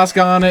you got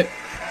Asuka on it.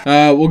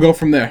 We'll go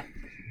from there.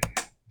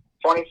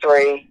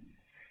 23,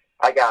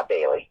 I got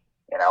Bayley.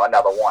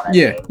 Another one. I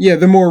mean,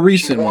 the more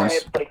recent ones.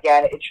 But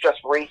again, it's just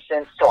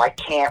recent, so I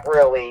can't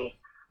really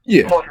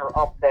put her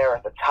up there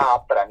at the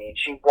top. But I mean,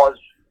 she was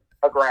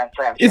a Grand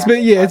Slam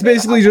champion. It's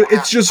basically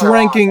just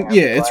ranking.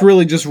 It's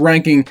really just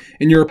ranking,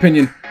 in your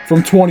opinion,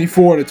 from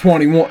 24 to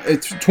 21.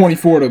 It's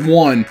 24 to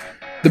 1,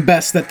 the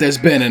best that there's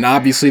been, and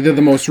obviously they're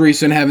the most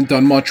recent. Haven't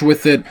done much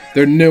with it.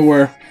 They're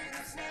newer,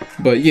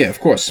 but yeah, of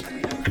course.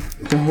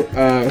 So,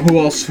 who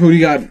else? Who do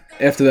you got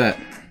after that?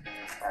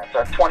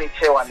 So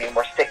 22, I mean,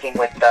 we're sticking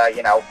with,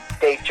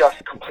 they've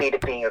just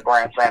completed being a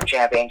Grand Slam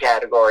champion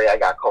category. I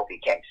got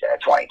Kofi Kingston at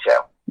 22.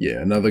 Yeah,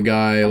 another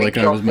guy, like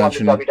I was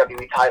mentioning. He just won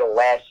the WWE title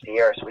last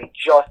year, so he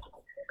just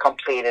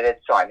completed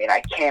it. So, I mean,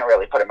 I can't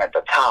really put him at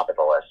the top of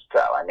the list.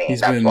 So, I mean,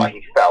 that's why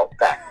he fell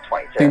back to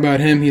 22. Think about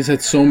him, he's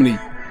had so many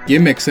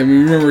gimmicks. I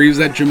mean, remember, he was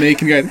that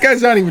Jamaican guy. The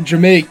guy's not even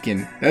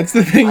Jamaican. That's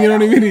the thing, you know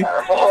what I mean?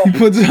 He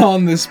puts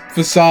on this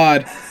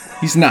facade.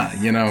 He's not,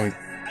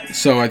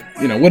 So,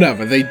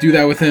 whatever. They do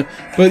that with him.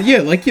 But,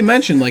 yeah, like you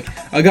mentioned, like,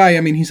 a guy,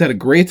 I mean, he's had a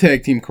great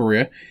tag team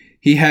career.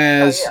 He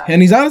has,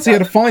 and he's honestly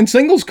had a fine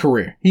singles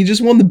career. He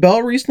just won the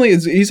belt recently.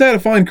 He's had a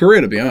fine career,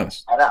 to be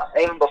honest. I know.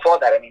 Even before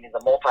that, I mean, he's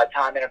a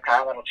multi-time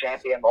Intercontinental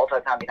champion,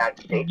 multi-time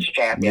United States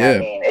champion. Yeah. I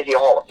mean, is he a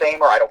Hall of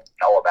Famer? I don't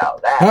know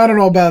about that. I don't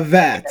know about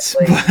that.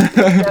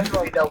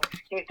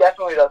 He's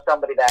definitely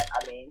somebody that,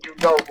 I mean, you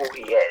know who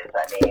he is.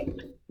 I mean,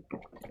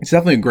 it's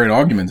definitely a great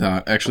argument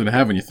to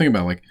have when you think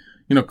about it. Like,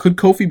 could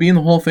Kofi be in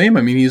the Hall of Fame?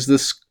 I mean, he's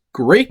this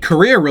great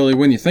career, really,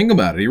 when you think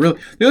about it. The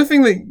other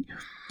thing that,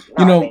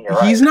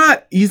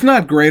 he's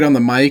not great on the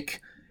mic.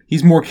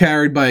 He's more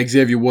carried by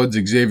Xavier Woods.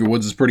 Xavier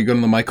Woods is pretty good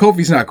on the mic.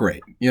 Kofi's not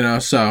great, so.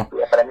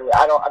 Yeah, but I mean,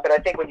 but I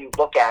think when you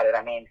look at it,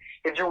 I mean,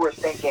 if you were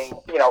thinking,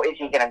 is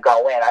he going to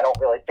go in? I don't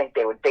really think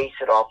they would base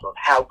it off of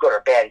how good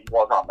or bad he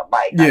was on the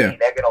mic. Yeah. I mean,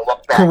 they're going to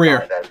look back on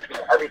it as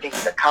everything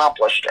he's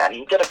accomplished, and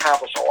he did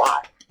accomplish a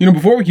lot.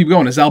 Before we keep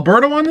going, is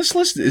Alberto on this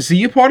list? Is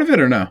he a part of it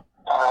or no?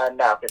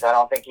 No, because I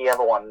don't think he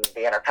ever won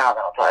the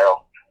Intercontinental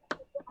title.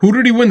 Who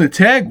did he win the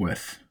tag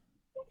with?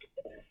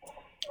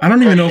 I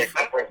don't even know.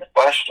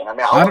 Question. I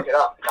mean, I'll look it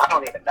up. I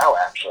don't even know,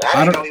 actually.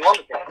 I don't know he won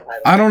the tag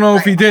title. I don't know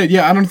if he did.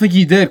 Yeah, I don't think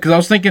he did, because I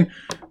was thinking,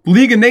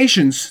 League of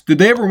Nations, did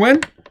they ever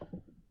win?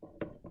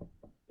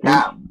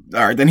 No.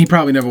 All right, then he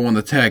probably never won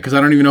the tag, because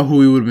I don't even know who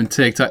he would have been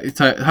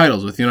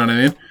titles with, you know what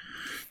I mean?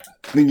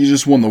 I think he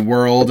just won the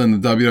World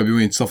and the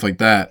WWE and stuff like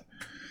that.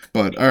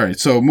 But, all right,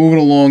 so moving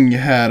along, you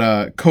had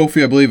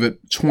Kofi, I believe,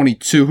 at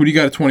 22. Who do you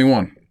got at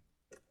 21?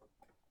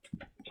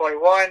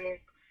 21,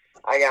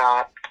 I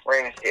got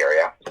Rey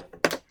Mysterio.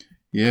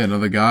 Yeah,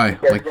 another guy.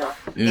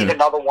 He's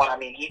another one. I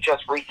mean, he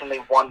just recently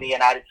won the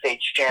United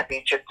States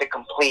Championship to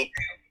complete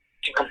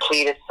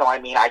it. So, I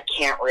mean, I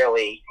can't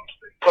really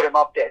put him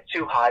up there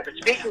too high. But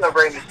speaking of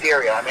Rey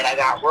Mysterio, I mean, I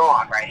got Raw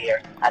on right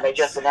here. And they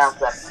just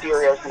announced that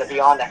Mysterio's going to be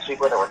on next week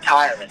with a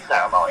retirement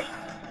ceremony.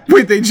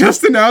 Wait, they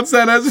just announced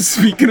that as of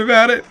speaking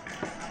about it?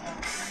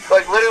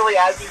 Like, literally,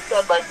 as you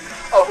said, like,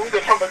 who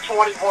become the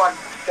 21?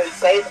 They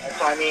say that.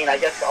 So, I mean, I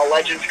guess a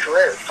legend's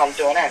career has come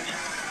to an end.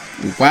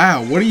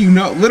 Wow, what do you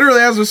know?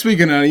 Literally, as we're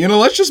speaking of it,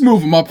 let's just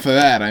move him up for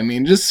that. I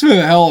mean, just for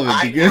the hell of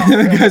it.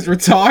 The guy's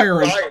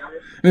retiring. I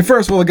mean,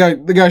 first of all,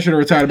 the guy should have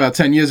retired about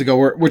 10 years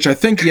ago, which I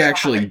think he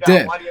actually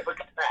did.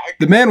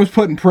 The man was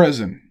put in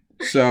prison.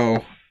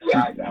 So,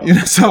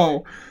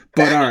 so,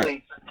 but all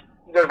right.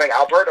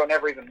 Alberto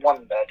never even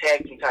won the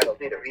tag team titles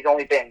either. He's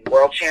only been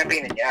world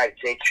champion and United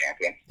States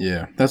champion.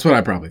 Yeah, that's what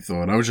I probably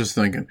thought. I was just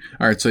thinking.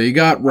 All right, so you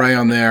got Ray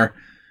on there.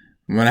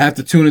 I'm going to have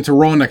to tune into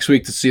Raw next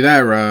week to see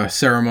that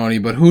ceremony.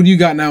 But who do you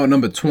got now at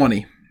number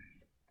 20?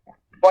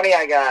 20,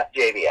 I got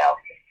JBL.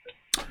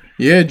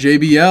 Yeah,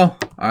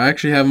 JBL. I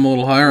actually have him a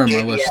little higher on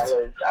my list.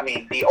 JBL is, I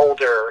mean, the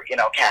older,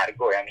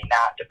 category. I mean,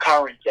 not the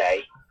current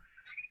day.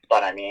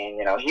 But, I mean,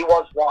 you know, he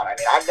was one. I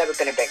mean, I've never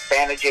been a big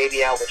fan of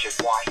JBL, which is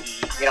why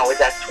he, you know, is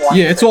at 20.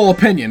 Yeah, it's all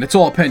opinion. It's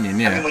all opinion,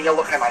 yeah. I mean, when you're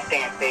looking at my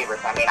fan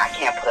favorites, I mean, I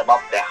can't put him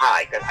up there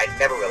high because I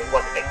never really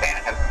was a big fan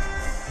of him.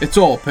 It's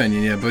all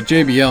opinion, yeah. But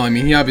JBL, I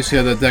mean, he obviously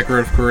had that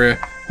decorative career.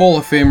 Hall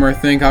of Famer, I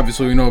think.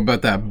 Obviously, we know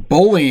about that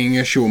bullying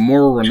issue with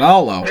Mauro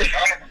Ranallo.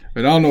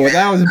 But I don't know what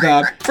that was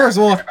about. First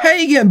of all, how are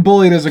you getting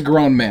bullied as a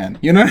grown man?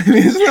 You know what I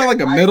mean? Isn't that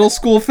like a middle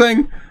school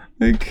thing?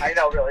 Like, I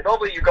know, really.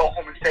 Normally you go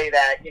home and say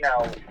that, you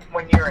know,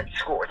 when you're in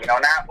school, you know,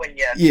 not when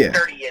you're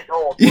 30 years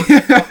old.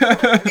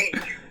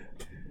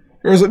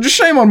 Just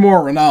shame on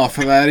Mauro Ranallo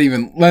for that,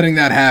 even letting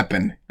that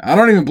happen. I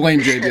don't even blame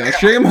JBL.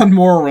 Shame on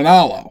Mauro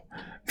Ranallo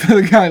for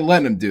the guy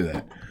letting him do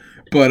that.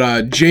 But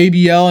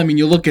JBL, I mean,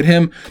 you look at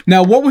him.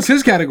 Now, what was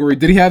his category?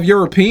 Did he have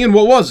European?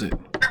 What was it?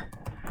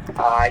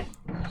 I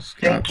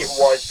think it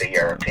was the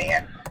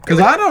European. Because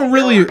I don't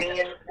really...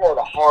 European or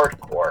the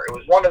hardcore. It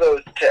was one of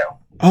those two.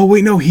 Oh,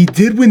 wait, no, he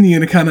did win the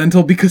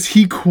Intercontinental because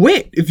he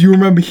quit. If you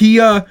remember, he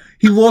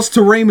lost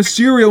to Rey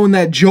Mysterio in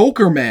that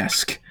Joker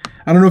mask.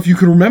 I don't know if you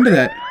could remember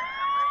that.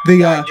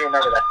 I do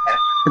remember that.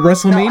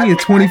 WrestleMania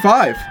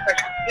 25. He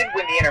did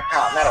win the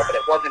Intercontinental, but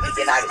it wasn't the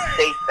United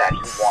States that he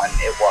won.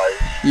 It was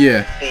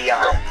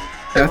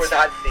the it was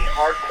either the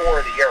hardcore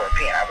or the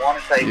European. I want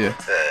to say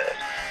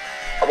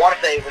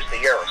it was the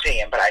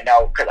European, but I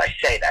know because I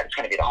say that it's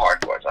going to be the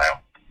hardcore title.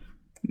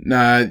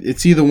 Nah,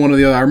 it's either one or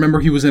the other. I remember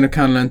he was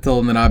Intercontinental,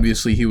 and then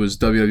obviously he was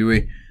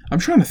WWE. I'm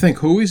trying to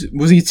think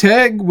was he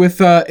tag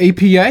with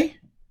APA?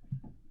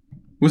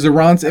 Was it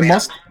Ron?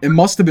 It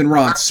must have been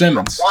Ron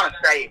Simmons. I want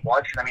to say it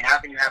was because I mean, how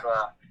can you have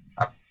a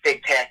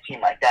big tag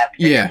team like that?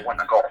 Yeah. Win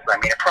the gold. I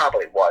mean, it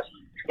probably was.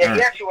 Yeah,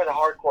 he actually was a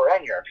hardcore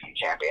and European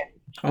champion.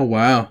 Oh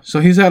wow! So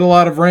he's had a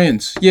lot of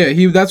reigns. Yeah,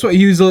 he's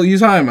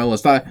high on my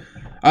list. I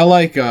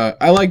like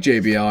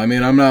JBL. I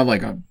mean, I'm not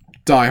like a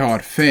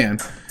diehard fan.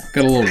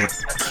 Got a little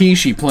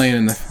Rikishi playing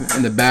in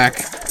the back.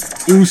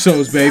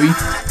 Usos, baby.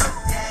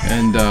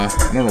 And I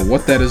don't know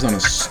what that is on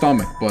his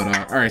stomach, but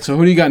all right. So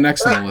who do you got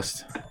next on the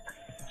list?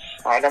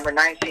 Number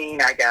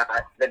 19, I got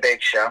The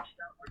Big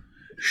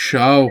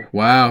Show.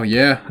 Wow,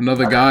 yeah,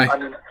 another guy.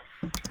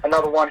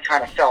 Another one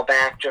kind of fell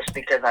back just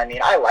because, I mean,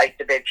 I like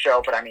The Big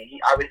Show, but I mean,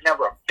 I was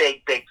never a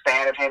big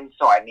fan of him.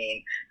 So, I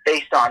mean,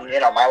 based on,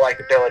 you know, my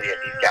likability of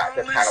these guys,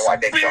 that's kind of why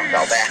Big Show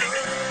fell back.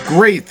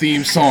 Great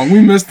theme song.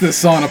 We missed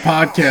this on a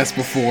podcast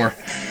before.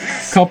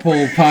 A couple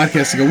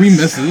podcasts ago, we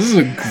missed it. This is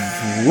a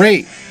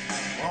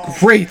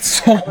great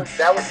song.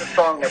 That was the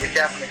song that we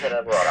definitely could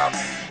have brought up.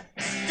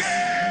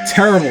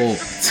 Terrible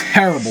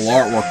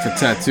artwork for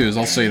tattoos,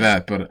 I'll say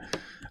that, but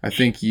I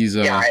think he's...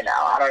 yeah, I know.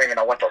 I don't even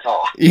know what those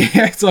are.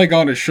 Yeah, it's like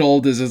on his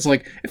shoulders. It's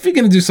like, if you're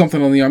going to do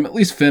something on the arm, at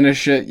least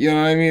finish it, you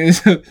know what I mean?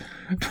 Yeah,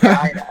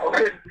 I know.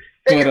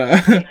 But,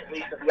 at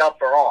least the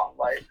upper arm,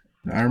 like...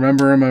 I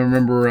remember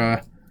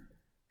him.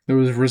 There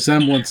was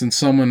resemblance in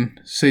someone,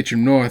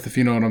 Sachem North, if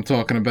you know what I'm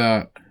talking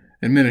about.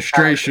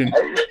 Administration.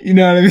 You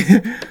know what I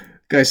mean?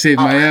 Guy saved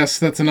my ass.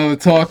 That's another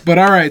talk. But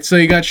all right, so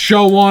you got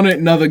Show on it,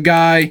 another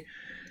guy.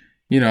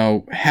 You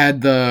know,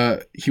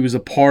 he was a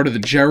part of the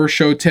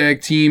Jericho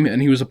tag team,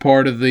 and he was a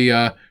part of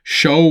the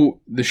Show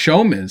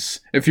Miz.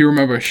 If you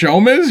remember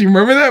Show Miz, you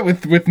remember that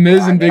with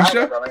Miz and Big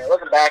Show? I mean,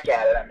 looking back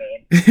at it, I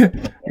mean,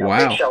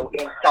 wow. Big Show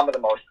in some of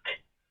the most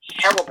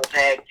terrible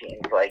tag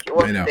teams. Like they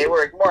weren't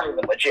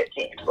even legit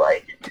teams.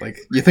 Like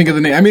you think of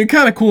the name. I mean,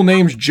 kind of cool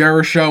names,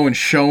 Jericho and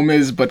Show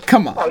Miz, but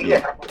come on. Oh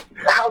yeah,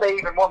 how they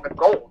even won the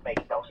gold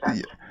makes no sense.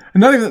 Yeah.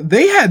 And not even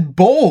they had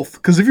both,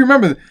 because if you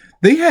remember.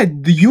 They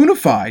had the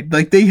unified,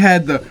 like they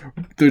had the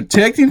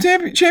tag team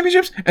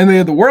championships and they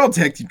had the world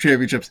tag team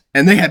championships,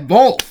 and they had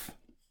both,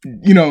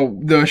 you know,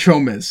 the Show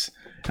Miz.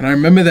 And I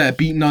remember that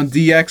beating on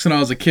DX when I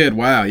was a kid.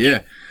 Wow,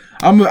 yeah.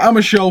 I'm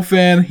a Show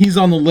fan. He's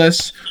on the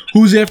list.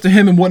 Who's after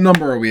him and what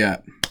number are we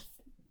at?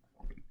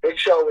 Big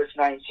Show is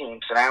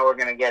 19, so now we're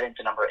going to get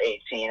into number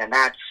 18, and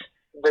that's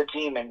the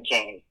Demon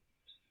Kane.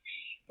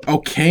 Oh,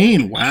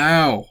 Kane,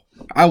 wow.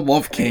 I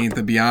love Kane,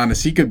 to be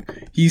honest. He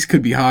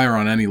could be higher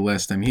on any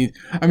list. I mean,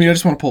 I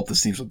just want to pull up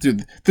this theme song.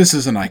 Dude, this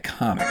is an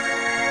iconic.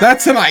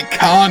 That's an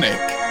iconic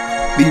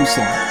theme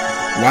song.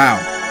 Wow.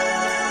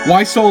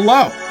 Why so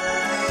low?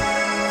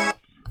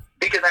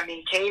 Because I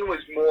mean, Kane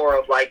was more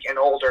of like an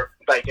older,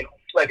 you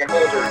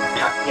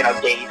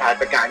know, day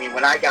type of guy. I mean,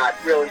 when I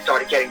really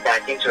started getting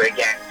back into it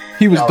again,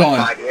 he was done.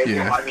 Like 5 years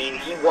ago, I mean,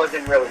 he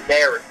wasn't really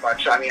there as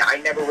much. I mean,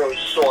 I never really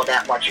saw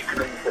that much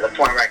improvement to the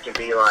point where I could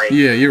be like,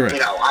 yeah, you're right.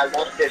 You know, I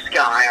love this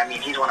guy. I mean,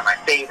 he's one of my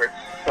favorites.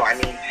 So, I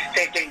mean,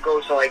 same thing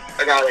goes to, like,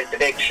 a guy like The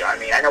Big Show. I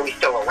mean, I know he's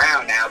still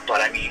around now,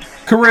 but, I mean...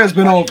 Career's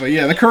been over.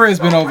 Yeah, the career's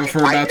been over for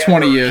about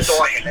 20 years. I never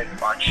saw him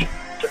as much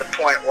to the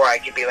point where I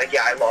could be like,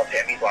 yeah, I love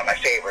him. He's one of my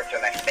favorites,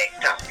 and then he makes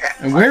top 10.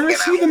 And where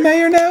is he the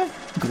mayor now?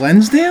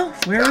 Glensdale?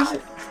 Where is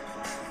it?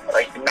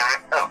 Like,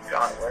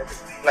 where is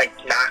it? Like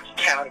Knox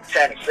County,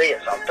 Tennessee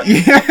or something.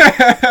 Yeah.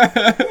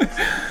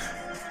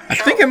 I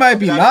think it might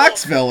be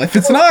Knoxville. If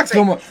it's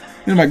Knoxville,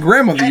 my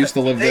grandmother used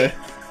to live there.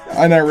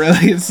 I know,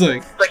 really. It's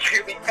like it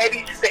could be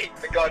any state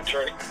in the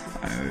country.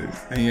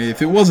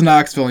 If it was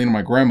Knoxville,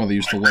 my grandmother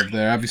used to live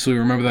there. Obviously,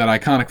 remember that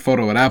iconic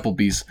photo at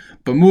Applebee's.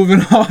 But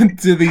moving on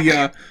to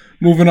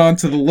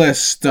the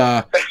list,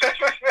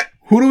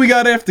 who do we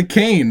got after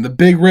Kane, the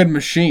Big Red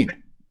Machine?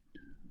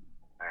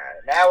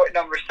 Now at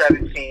number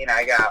 17,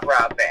 I got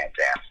Rob Van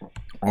Dam.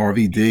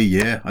 RVD,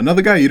 yeah,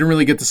 another guy you didn't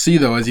really get to see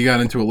though as you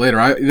got into it later.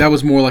 That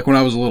was more like when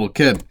I was a little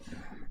kid.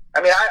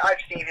 I mean, I've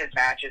seen his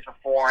matches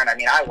before, and I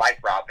mean, I like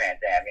Rob Van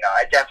Dam.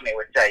 I definitely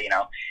would say,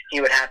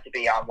 he would have to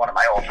be on one of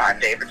my all-time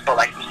favorites. But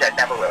like you said,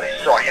 never really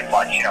saw him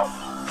much. So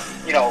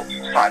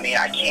I mean,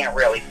 I can't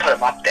really put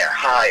him up there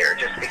higher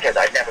just because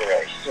I've never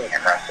really seen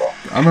him wrestle.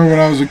 I remember when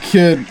I was a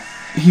kid,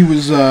 he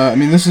was.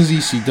 This is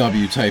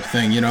ECW type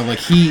thing. Like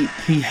he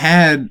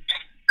had.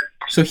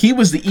 So he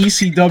was the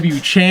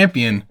ECW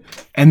champion,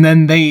 and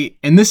then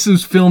this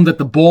was filmed at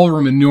the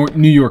Ballroom in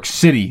New York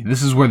City.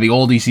 This is where the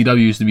old ECW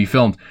used to be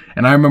filmed,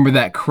 and I remember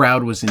that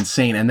crowd was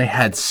insane. And they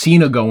had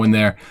Cena go in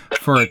there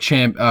for a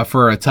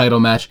title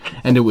match,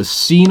 and it was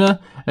Cena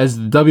as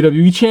the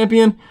WWE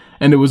champion,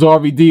 and it was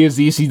RVD as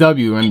the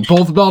ECW, and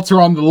both belts are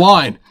on the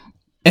line.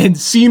 And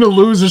Cena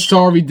loses to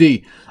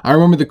RVD. I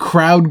remember the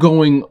crowd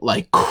going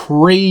like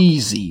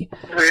crazy,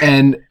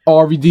 and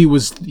RVD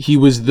was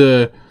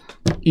the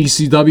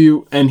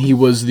ECW, and he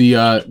was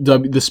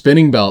the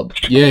spinning belt.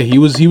 Yeah, he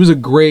was a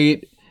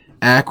great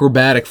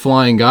acrobatic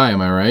flying guy.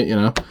 Am I right?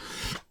 Yeah,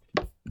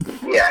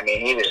 I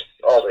mean, he was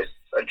always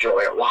a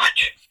joy to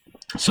watch.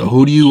 So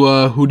who do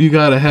you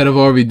got ahead of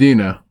RVD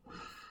now?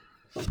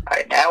 All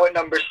right, now at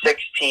number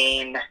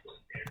 16,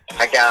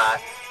 I got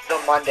the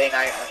Monday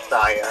Night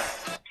Messiah,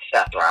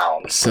 Seth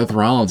Rollins. Seth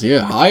Rollins,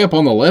 yeah, high up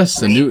on the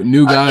list. A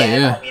new guy,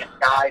 again, yeah. I mean, a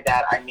guy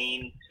that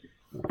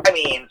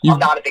I'm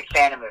not a big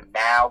fan of him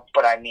now,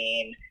 but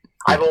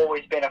I've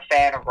always been a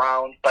fan of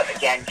Rollins, but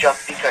again,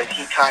 just because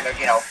he kind of,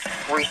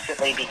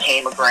 recently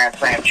became a Grand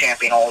Slam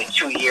champion only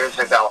 2 years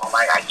ago,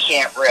 I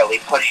can't really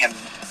put him,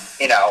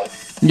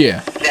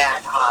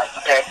 that high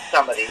compared to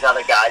some of these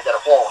other guys that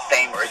are Hall of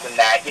Famers and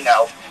that,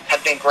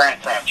 have been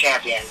Grand Slam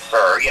champions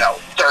for,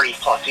 30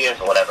 plus years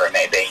or whatever it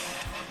may be.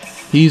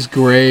 He's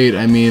great.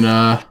 I mean,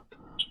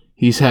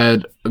 he's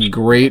had a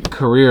great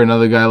career.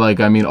 Another guy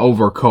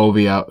over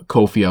Kofi,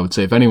 I would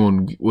say. If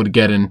anyone would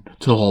get into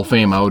the Hall of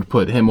Fame, I would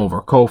put him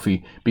over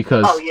Kofi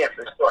because... Oh, yeah,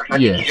 for sure. I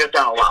think he's just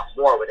done a lot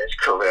more with his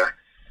career.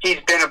 He's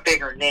been a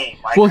bigger name.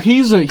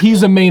 He's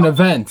a main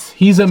event.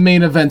 He's a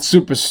main event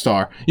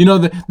superstar.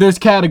 There's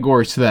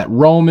categories to that.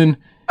 Roman,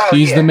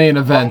 he's the main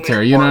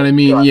eventer. You know what I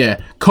mean? Yeah.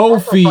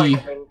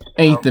 Kofi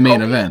ain't the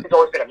main event. He's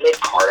always been a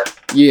mid-carder.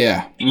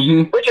 Yeah.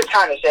 Mm-hmm. Which is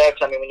kind of sad,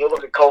 because, when you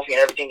look at Kofi and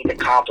everything he's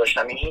accomplished,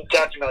 he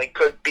definitely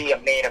could be a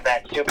main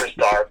event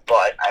superstar,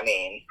 but,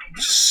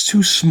 it's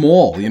too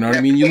small, you know what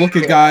I mean? You look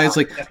at guys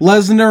like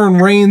Lesnar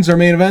and Reigns are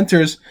main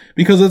eventers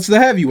because it's the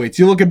heavyweights.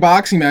 You look at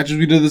boxing matches,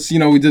 we did this,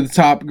 we did the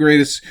top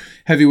greatest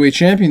heavyweight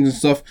champions and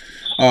stuff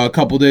a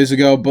couple days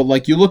ago,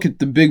 but, you look at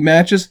the big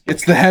matches,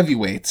 it's the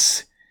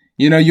heavyweights.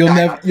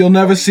 You'll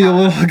never see a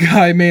little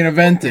guy main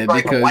evented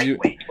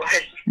because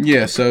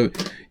yeah, so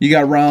you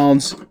got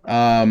Rollins.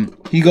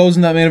 He goes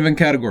in that main event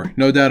category,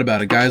 no doubt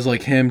about it. Guys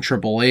like him,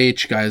 Triple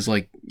H, guys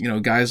like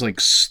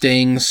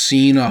Sting,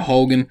 Cena,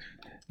 Hogan.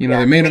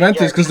 They're main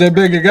eventers because they're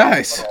bigger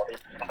guys.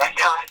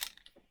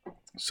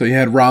 So you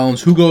had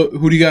Rollins. Who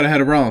do you got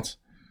ahead of Rollins?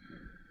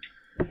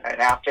 And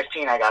now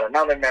 15, I got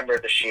another member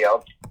of the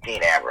Shield,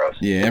 Dean Ambrose.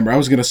 Yeah, Ambrose. I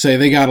was gonna say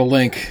they got a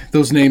link.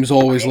 Those names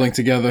always link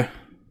together.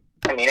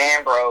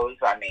 Ambrose.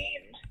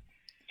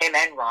 Him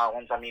and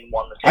Rollins,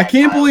 won the tag I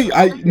can't believe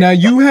now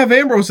you have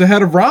Ambrose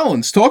ahead of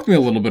Rollins. Talk to me a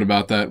little bit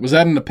about that. Was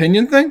that an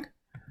opinion thing?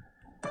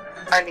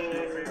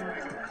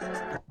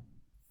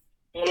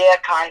 Yeah,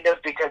 kind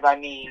of, because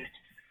when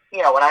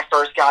I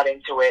first got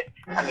into it,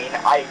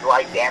 I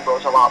liked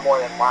Ambrose a lot more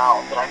than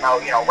Rollins, and I know,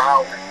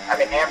 Rollins,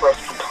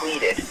 Ambrose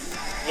completed,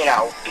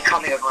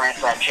 becoming a Grand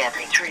Slam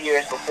champion 2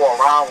 years before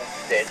Rollins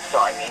did,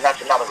 so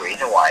that's another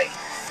reason why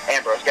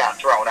Ambrose got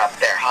thrown up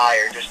there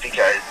higher, just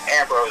because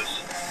Ambrose,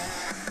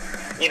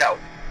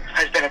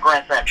 has been a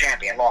Grand Slam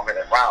champion longer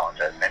than Rollins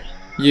has been.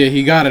 Yeah,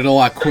 he got it a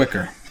lot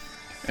quicker.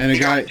 And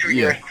a 2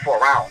 years before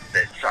Rollins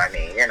did, so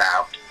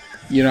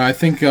I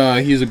think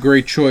he's a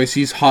great choice.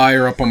 He's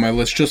higher up on my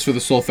list just for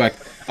the sole fact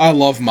I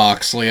love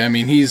Moxley.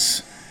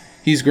 He's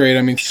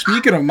great.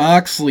 Speaking of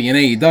Moxley and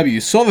AEW, you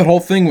saw that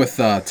whole thing with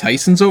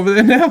Tyson's over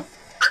there now?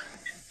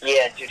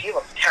 Yeah, dude, he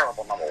looks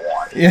terrible, number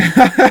one. Yeah.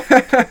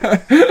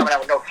 Coming out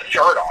with no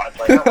shirt on. It's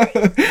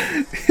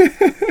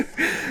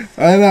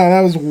I know,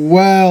 that was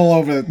well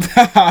over the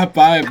top.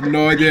 I have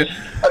no idea.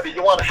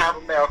 You want to have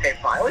him there? Okay,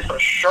 fine. At least put a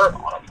shirt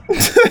on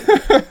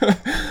him.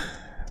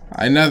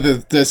 I know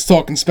that there's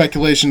talking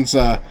speculations.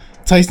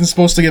 Tyson's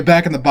supposed to get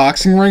back in the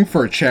boxing ring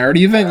for a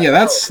charity event. Yeah,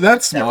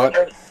 that's smart.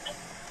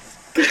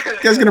 This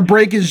guy's gonna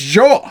break his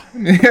jaw.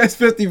 He's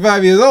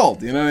 55 years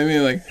old. You know what I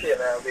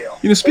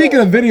mean? Speaking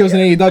of videos in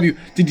AEW,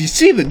 did you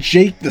see the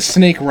Jake the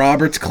Snake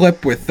Roberts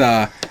clip with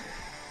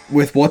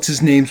what's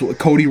his name,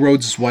 Cody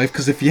Rhodes' wife?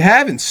 Because if you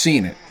haven't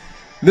seen it,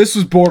 this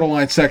was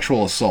borderline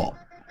sexual assault.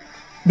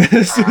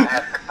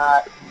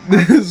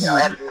 This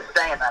after he was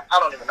saying that, I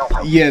don't even know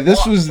how. Yeah,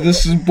 this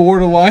is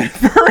borderline.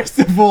 First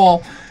of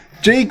all,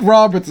 Jake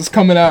Roberts is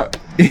coming out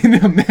in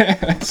a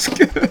mask.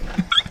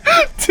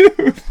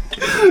 Dude,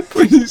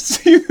 when you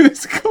see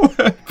this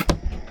clip,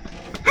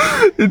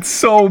 it's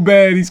so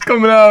bad. He's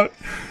coming out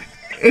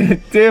in a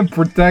damn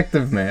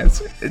protective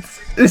mask. It's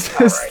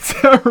just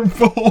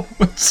terrible.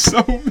 It's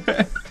so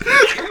bad.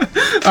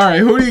 All right,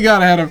 who do you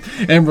got ahead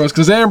of Ambrose?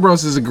 Because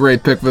Ambrose is a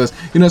great pick for this.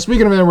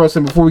 Speaking of Ambrose,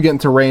 and before we get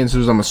into Reigns,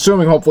 who's I'm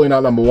assuming hopefully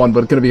not number one,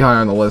 but going to be high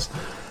on the list.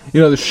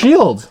 The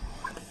Shield.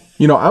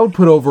 I would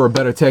put over a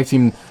better tag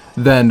team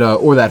than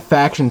or that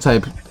faction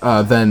type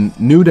than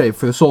New Day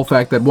for the sole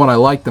fact that one, I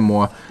like them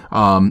more,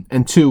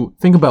 and two,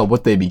 think about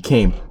what they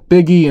became.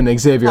 Big E and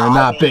Xavier are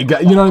not big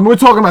guys. We're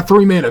talking about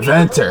 3 main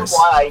eventers.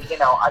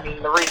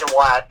 The reason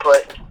why I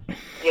put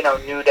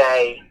New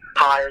Day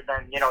higher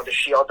than the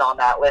Shield on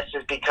that list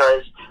is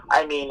because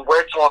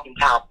we're talking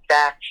top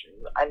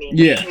factions.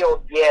 The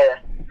Shield,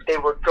 they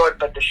were good,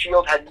 but the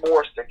Shield had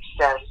more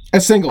success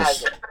as singles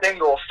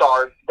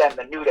stars than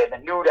the New Day. The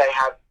New Day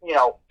have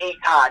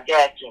 8-time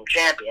tag team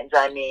champions.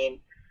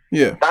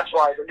 That's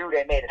why the New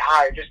Day made it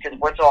higher, just because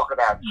we're talking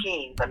about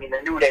teams. The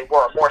New Day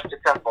were a more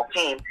successful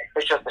team.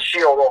 It's just the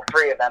Shield, all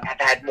 3 of them have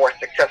had more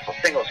successful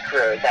singles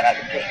careers than as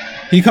a team.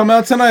 He come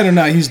out tonight or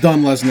not? He's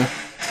done, Lesnar.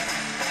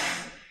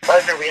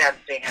 Lesnar, we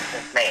haven't seen him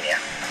since Mania.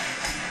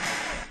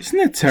 Isn't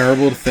it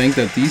terrible to think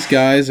that these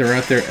guys are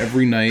out there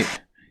every night?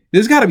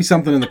 There's got to be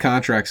something in the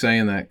contract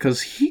saying that,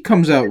 because he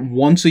comes out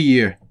once a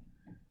year.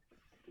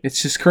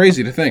 It's just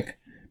crazy to think.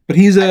 But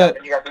he's a...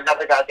 You got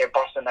another guy there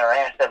busting their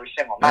ass every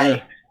single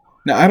night.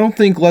 Now, I don't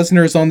think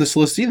Lesnar is on this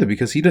list either,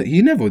 because he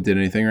never did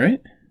anything,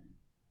 right?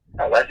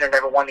 No, Lesnar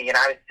never won the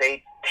United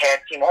States Tag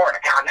Team or an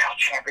Intercontinental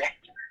Champion.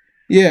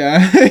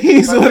 Yeah,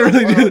 he's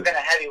literally been a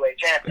heavyweight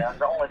champion. That's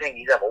the only thing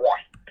he's ever won.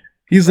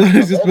 He's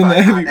literally just been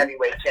the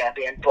heavyweight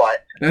champion,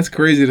 but... That's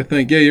crazy to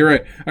think. Yeah, you're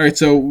right. All right,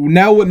 so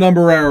now what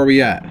number are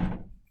we at?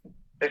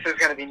 This is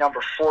going to be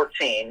number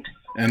 14.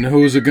 And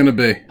who's it going to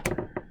be?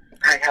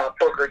 I got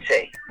Booker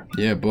T.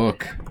 Yeah,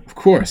 Book. Of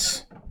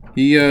course.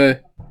 He had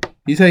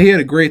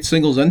a great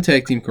singles and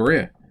tag team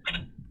career.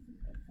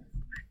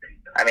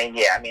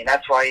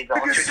 That's why he's a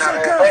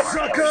 100-time Hall of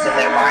Famer. He's in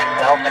there by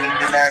himself, and he's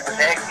in there as a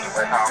tag team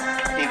with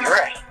Stevie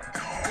Ray.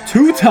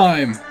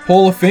 2-time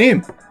Hall of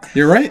Fame.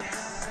 You're right.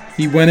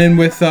 He went in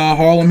with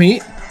Harlem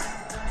Heat.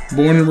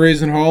 Born and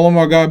raised in Harlem,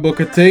 our guy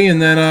Booker T.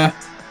 And then,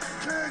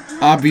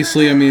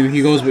 obviously,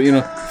 he goes,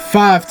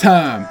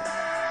 5-time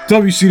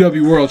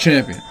WCW World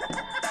Champion.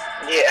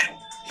 Yeah.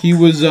 He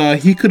was,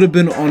 he could have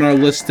been on our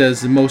list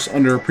as the most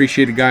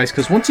underappreciated guys,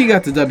 because once he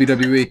got to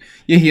WWE,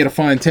 he had a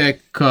fine tag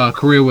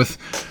career with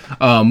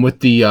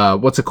the,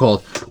 what's it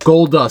called?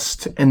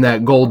 Goldust, and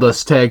that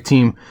Goldust tag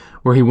team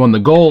where he won the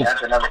gold.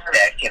 That's another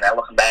tag team that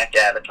looking back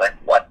at it's like,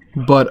 what?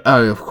 But,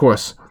 of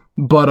course.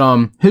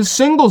 But, his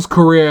singles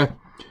career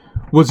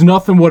was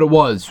nothing what it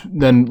was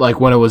than,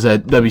 when it was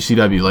at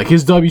WCW.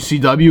 His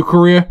WCW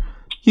career,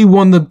 he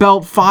won the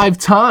belt 5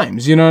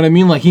 times, you know what I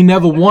mean? He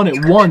never won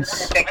it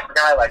once. A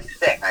guy like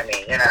Sting,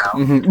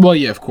 Mm-hmm. Well,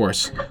 yeah, of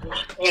course.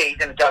 Yeah,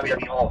 he's in the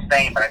WWE Hall of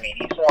Fame, but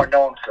he's more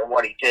known for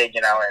what he did,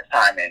 in his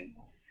time in,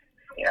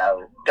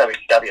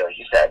 WCW, like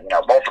you said,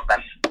 both of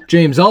them.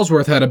 James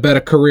Ellsworth had a better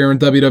career in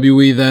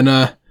WWE than,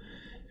 I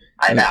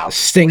know.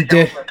 Sting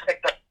did.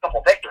 Picked up a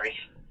couple victories.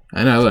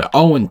 I know,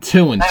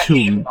 0-2 and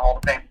 2.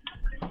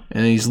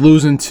 And he's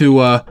losing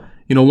to,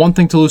 one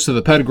thing to lose to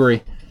the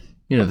pedigree,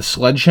 the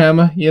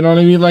sledgehammer, you know what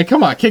I mean?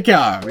 Come on, kick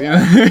out.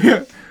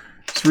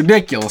 It's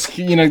ridiculous.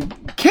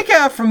 Kick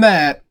out from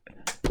that,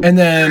 and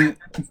then,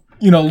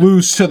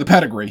 lose to the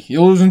pedigree.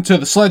 You're losing to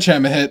the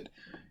sledgehammer hit.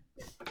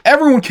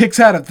 Everyone kicks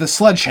out of the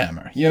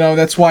sledgehammer.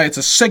 That's why it's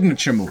a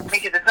signature move.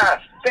 Because it's not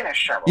a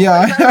finisher move.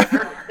 Yeah. It's not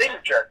a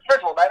signature.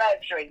 First of all, that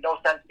actually made no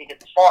sense because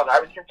as far as I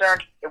was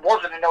concerned, it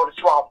wasn't a no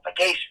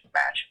disqualification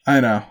match. I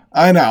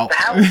know. So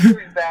how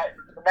is that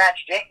the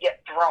match didn't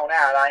get thrown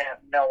out? I have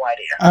no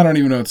idea. I don't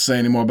even know what to say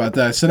anymore about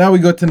that. So now we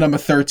go to number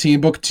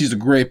 13. Booker T's a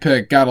great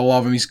pick. Gotta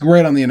love him. He's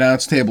great on the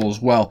announce table as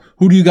well.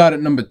 Who do you got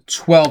at number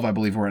 12, I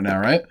believe we're at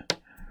now, right?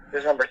 This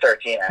is number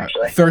 13,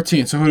 actually.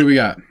 13. So who do we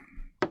got?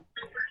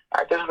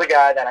 This is the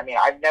guy that,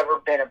 I've never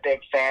been a big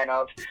fan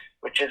of,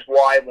 which is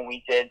why when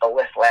we did the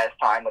list last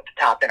time with the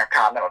top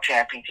Intercontinental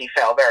Champions, he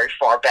fell very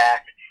far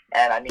back.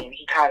 And,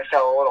 he kind of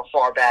fell a little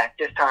far back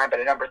this time,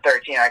 but at number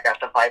 13, I got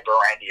the Viper,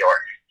 Randy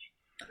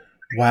Orton.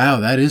 Wow,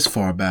 that is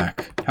far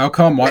back. How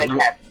come?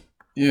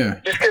 Yeah.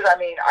 Just because,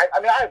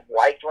 I've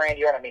liked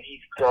Randy Orton. He's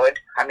good.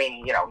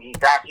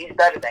 He's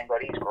better than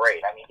good. He's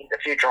great. He's a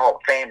future Hall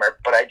of Famer,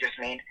 but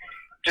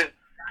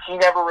he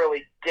never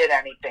really did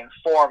anything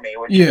for me,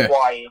 which is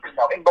why,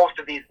 in most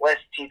of these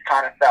lists, he's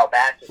kind of fell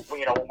back.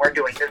 When we're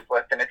doing this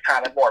list, and it's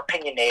kind of more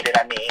opinionated,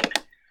 I've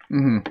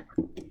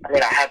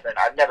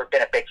never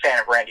been a big fan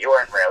of Randy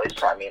Orton, really,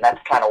 so,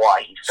 that's kind of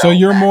why he fell So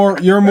you're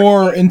back. you're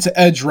more into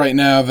Edge right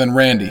now than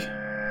Randy?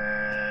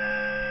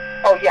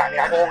 Oh, yeah,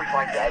 I've always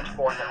liked Edge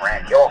more than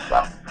Randy,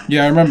 also.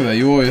 Yeah, I remember that.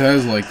 You always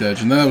has liked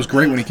Edge, and that was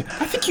great when he came.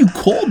 I think you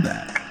called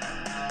that.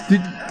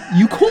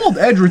 You called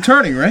Edge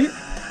returning, right?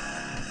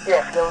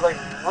 Yeah, there were like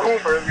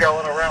rumors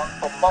going around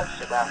for months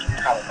about him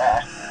coming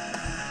back.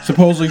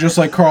 Supposedly just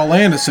like Carl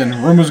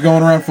Anderson. Rumors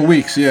going around for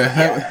weeks,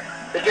 yeah.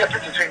 The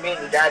difference between me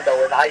and your dad,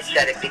 though, is I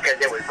said it because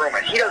there was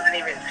rumors. He doesn't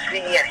even see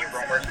any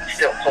rumors and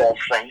still calls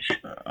things.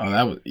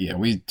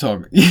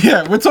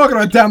 We're talking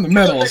about down the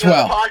middle as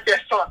well.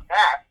 Podcast on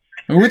that.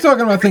 And we're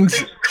talking about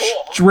things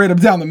straight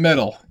up down the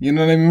middle. You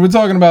know what I mean? We're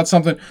talking about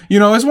something,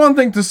 it's one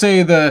thing to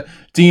say the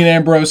Dean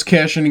Ambrose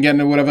cash in and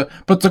getting it, whatever,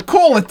 but to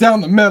call it down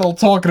the middle,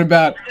 talking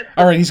about,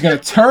 all right, he's going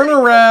to turn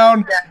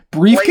around,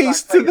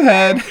 briefcase to the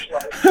head.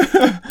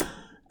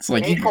 It's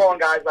like he's calling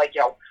guys like,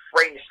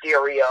 Rey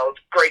Mysterio,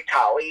 Great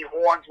Khali,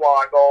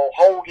 Hornswoggle,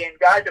 Hogan,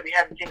 guys that we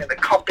haven't seen in the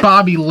company.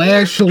 Bobby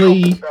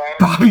Lashley.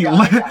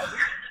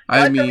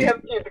 I mean, we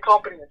haven't seen in the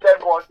company in 10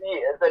 plus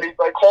years, and he's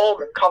like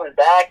calling and coming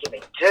back, and they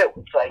do.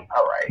 It's like,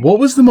 all right. What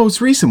was the most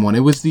recent one?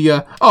 It was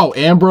the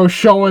Ambrose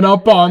showing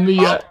up on the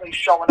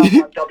showing up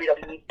on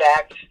WWE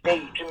backstage,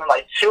 and then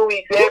like 2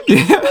 weeks after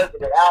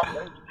it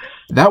happened.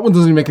 That one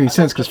doesn't even make any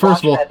sense because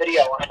first of all, that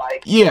video, and I'm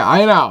like, yeah,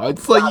 I know.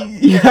 It's like,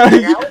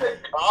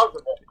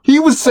 he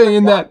was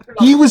saying that.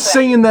 He was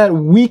saying that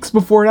weeks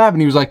before it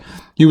happened. He was like,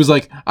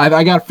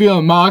 I got a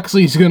feeling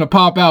Moxley's gonna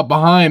pop out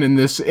behind in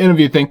this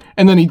interview thing,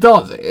 and then he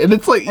does it, and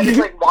it's like,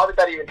 why would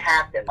that even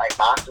happen? Like,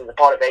 Moxley's a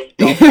part of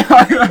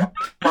AEW.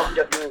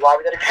 Why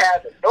would that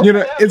happen?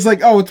 It's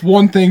like, it's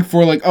one thing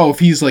for like, if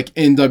he's like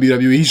in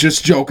WWE, he's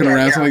just joking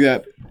around, something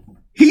like that.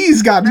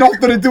 He's got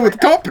nothing to do with the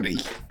company.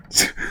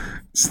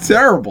 It's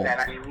terrible. And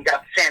I mean, we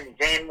got the Sami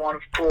Zayn one,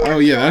 of course. Oh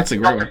yeah, that's a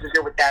great one. Nothing to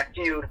do with that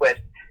feud with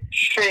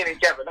Shane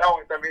and Kevin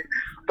Owens. I mean,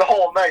 the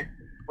whole night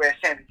with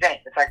Sami Zayn.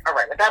 It's like, all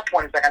right, at that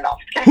point, it's like enough.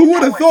 Who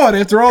would have thought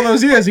after all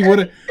those years he would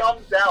have?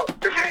 Comes out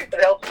and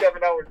helps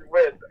Kevin Owens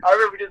win. I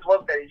remember we just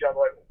looked at each other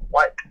like,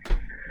 what?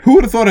 Who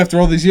would have thought after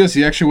all these years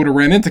he actually would have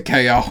ran into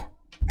KO?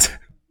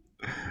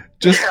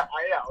 Just I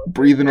know.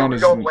 Breathing on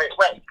his. Wait.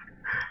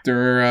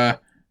 They're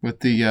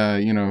with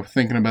the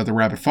thinking about the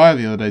rapid fire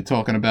the other day,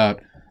 talking about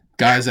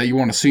guys that you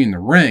want to see in the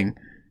ring.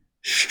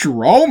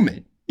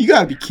 Strowman. You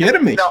gotta be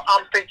kidding me. No,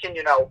 I'm thinking,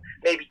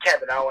 maybe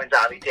Kevin Owens,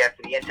 obviously,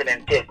 after the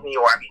incident, Disney,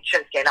 or,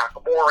 Shinsuke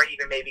Nakamura,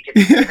 even maybe could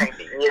be the same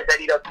thing. He said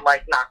he doesn't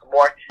like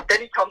Nakamura. Then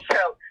he comes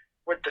out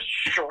with the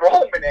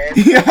Strowman ass.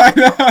 Yeah, I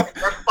know.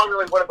 That's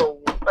probably one of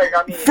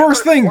the,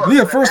 first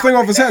thing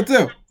off his head,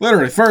 too.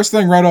 Literally, first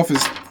thing right off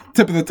his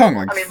tip of the tongue.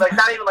 Like, not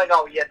even like,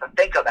 he had to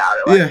think about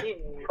it. He,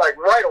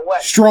 right away.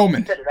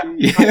 Strowman.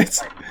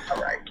 Yes.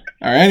 All right.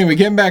 All right, anyway,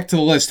 getting back to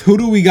the list. Who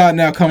do we got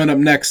now coming up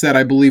next that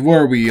I believe,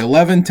 where are we,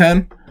 11,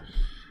 10?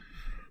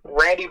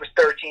 Randy was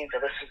 13, so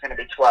this is going to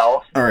be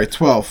 12. All right,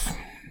 12.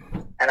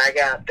 And I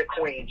got the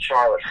Queen,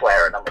 Charlotte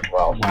Flair, at number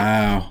 12.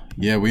 Wow.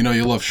 Yeah, we know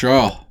you love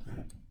Charlotte.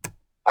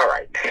 All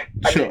right.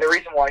 I mean, the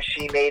reason why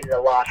she made it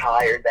a lot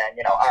higher than,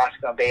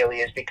 Asuka and Bayley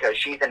is because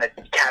she's in a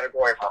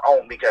category of her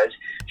own, because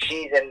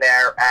she's in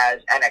there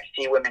as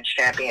NXT Women's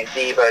Champion,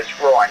 Divas,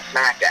 Raw, and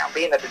SmackDown.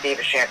 Being that the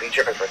Divas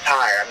Championship is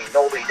retired, I mean,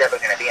 nobody's ever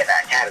going to be in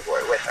that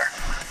category with her.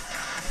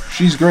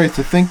 She's great.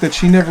 To think that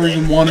she never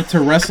even wanted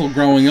to wrestle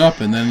growing up,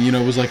 and then,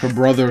 it was like her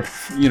brother,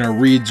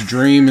 Reed's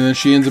dream, and then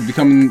she ends up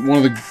becoming one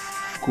of the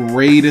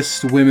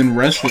greatest women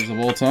wrestlers of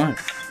all time.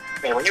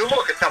 I mean, when you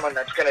look at someone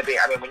that's going to be,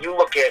 when you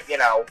look at,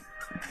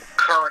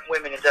 current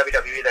women in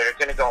WWE that are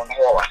going to go in the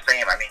Hall of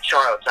Fame,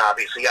 Charlotte's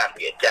obviously got to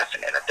be a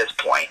definite at this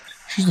point.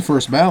 She's the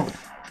first ballot.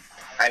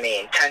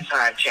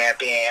 10-time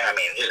champion,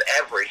 just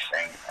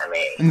everything.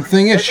 And the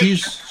thing is,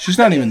 she's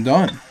not even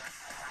done.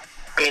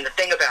 The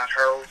thing about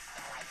her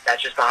that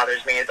just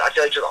bothers me is I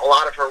feel like just a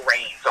lot of her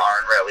reigns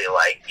aren't really,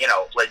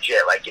 legit.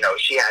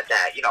 She had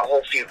that,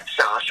 whole feud with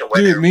Sasha.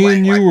 Dude, me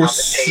and you were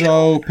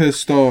so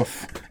pissed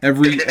off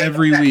every week.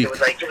 It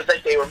was like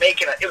they were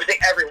making it was like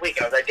every week.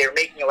 It was like they were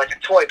making it like a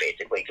toy,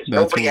 basically, because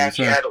nobody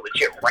actually had a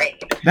legit reign.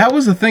 That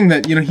was the thing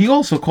that, he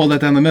also called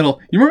that down the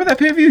middle. You remember that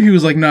pay-per-view? He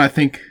was like, no, I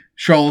think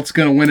Charlotte's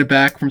going to win it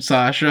back from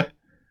Sasha.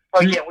 Oh,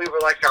 yeah, we were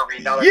like,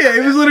 yeah,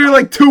 it was literally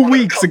like 2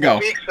 weeks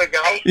ago.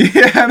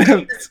 Yeah,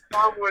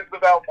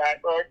 about that.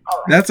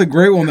 That's a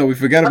great one that we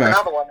forget about.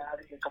 Another one that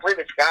we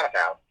completely forgot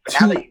about. But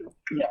now that you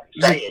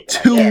say it.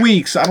 2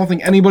 weeks. I don't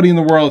think anybody in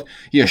the world,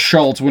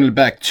 Charlotte's winning it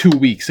back 2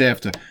 weeks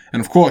after.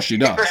 And of course she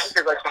does.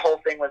 Because the whole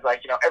thing was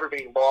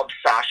everybody loved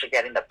Sasha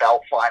getting the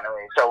belt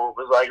finally. So it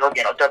was like,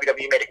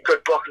 WWE made a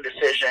good booking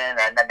decision,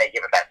 and then they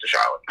give it back to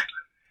Charlotte.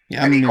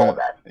 Yeah,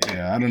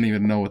 I don't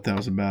even know what that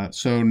was about.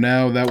 So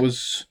now that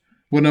was...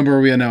 What number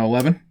are we at now,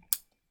 11?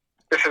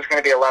 This is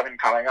going to be 11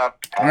 coming up.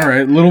 All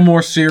right, a little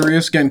more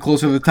serious, getting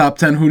closer to the top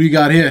 10. Who do you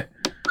got here?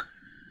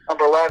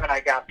 Number 11, I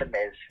got The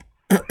Miz.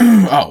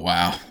 Oh,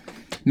 wow.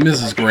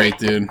 Miz is great,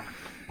 dude.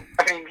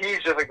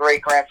 He's just a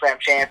great Grand Slam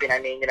champion.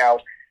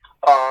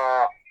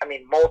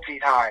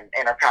 Multi-time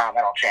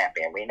Intercontinental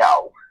champion, we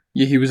know.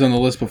 Yeah, he was on the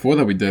list before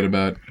that we did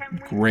about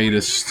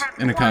greatest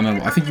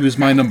Intercontinental. I think he was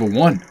my number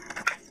 1.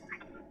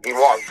 He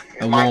was. He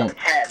was my number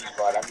 10,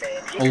 but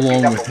he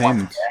along with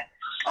him.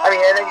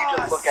 And then you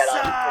just look at,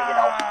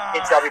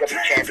 his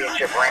WWE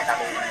Championship reign.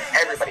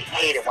 Everybody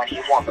hated when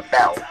he won the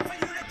belt.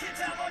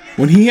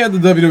 When he had the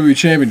WWE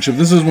Championship,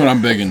 this is when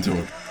I'm big into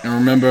it. And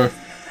remember,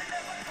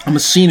 I'm a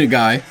Cena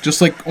guy,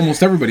 just like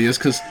almost everybody is,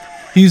 because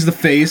he's the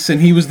face and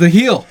he was the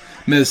heel,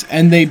 Miz.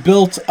 And they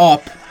built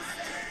up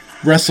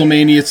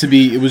WrestleMania to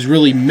be, it was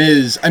really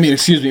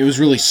it was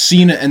really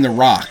Cena and The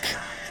Rock.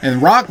 And The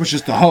Rock was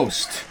just the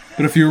host.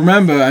 But if you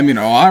remember,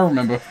 I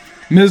remember,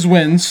 Miz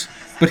wins,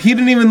 but he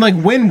didn't even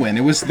win.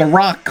 It was The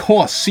Rock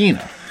cost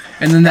Cena.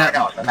 And then that... I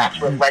know, the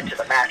match led to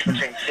the match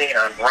between Cena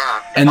and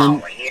Rock.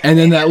 And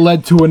then that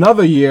led to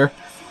another year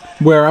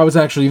where I was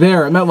actually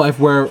there at MetLife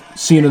where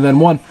Cena then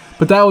won.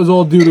 But that was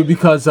all due to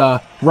because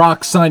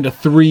Rock signed a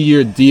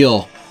 3-year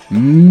deal.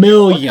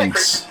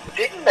 Millions.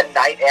 Didn't the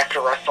night after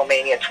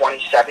WrestleMania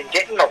 27,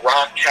 didn't The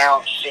Rock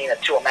challenge Cena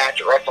to a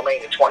match at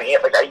WrestleMania 28,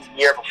 a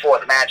year before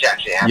the match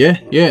actually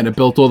happened? Yeah, and it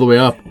built all the way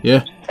up,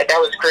 yeah. That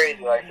was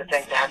crazy, to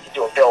think to have to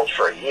do a build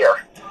for a year.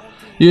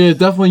 Yeah,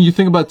 definitely. You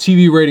think about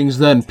TV ratings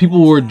then,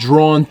 people were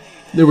drawn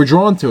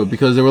to it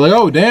because they were like,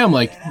 oh, damn,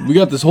 we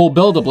got this whole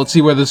build-up, let's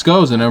see where this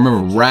goes. And I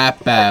remember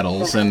rap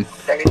battles and...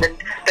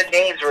 The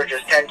names were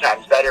just 10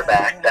 times better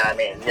back then.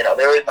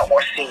 There is no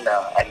more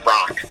Cena and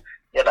Rock,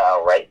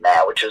 right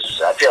now, which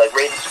is, I feel like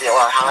ratings would be a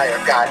lot higher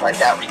if guys like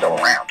that were still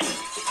around.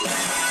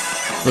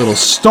 Little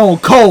Stone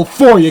Cold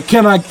for you,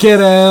 can I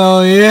get a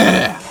hell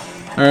yeah?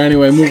 Alright,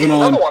 anyway, moving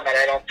on. Another one that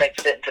I don't think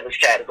fit into this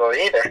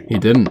category either. He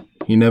didn't.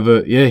 He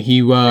never,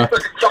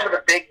 Some of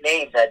the big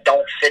names that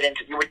don't fit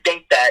into, you would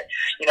think that,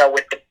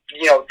 with the,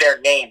 their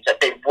names,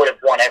 that they would have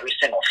won every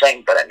single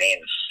thing, but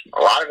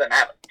a lot of them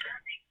haven't.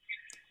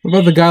 What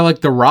about the guy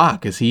like The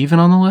Rock? Is he even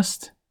on the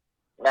list?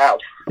 No.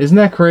 Isn't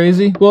that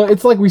crazy? Well,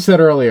 it's like we said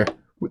earlier.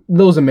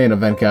 Those are main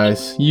event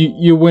guys.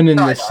 You're winning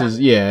this as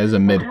a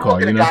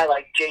mid-card, A guy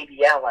like JBL,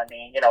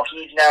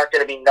 he's never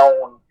going to be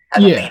known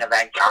as a main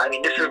event guy.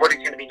 This is what he's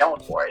going to be known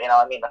for,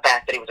 the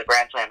fact that he was a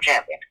Grand Slam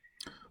champion.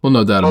 Well,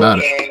 no doubt about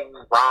it. Hogan,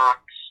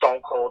 Rock,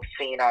 Stone Cold,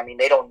 Cena,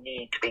 they don't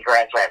need to be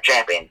Grand Slam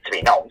champions to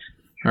be known.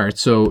 All right,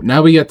 so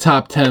now we got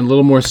top 10, a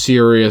little more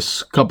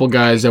serious. Couple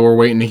guys that we're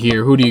waiting to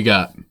hear. Who do you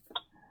got?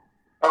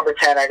 Number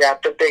 10, I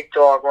got the big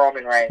dog,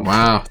 Roman Reigns.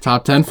 Wow,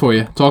 top 10 for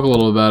you. Talk a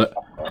little about it.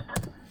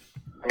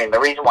 The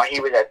reason why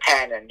he was at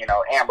 10 and,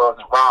 Ambrose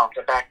and Rollins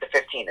are back to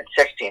 15 and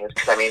 16 is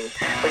because,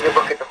 when you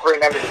look at the 3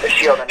 members of the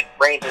Shield,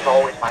 Reigns is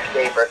always my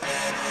favorite,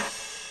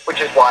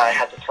 which is why I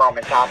had to throw him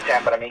in top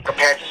 10. But,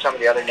 compared to some of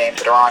the other names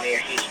that are on here,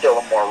 he's still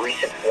a more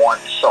recent one.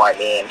 So,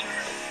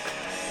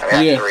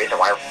 that's the reason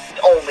why I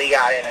only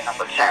got in at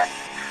number 10.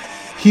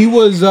 He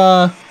was,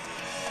 well,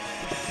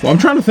 I'm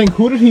trying to think,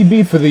 who did he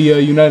beat for the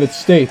United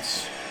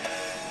States?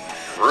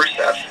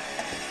 Rusev.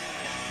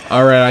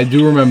 All right, I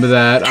do remember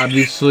that.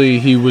 Obviously,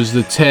 he was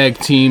the tag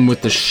team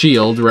with the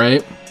Shield,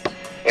 right?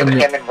 It was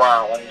him and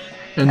Rollins.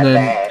 And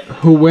then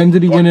when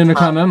did he win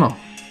Intercontinental?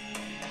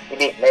 He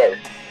beat Miz,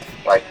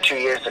 2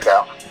 years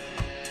ago.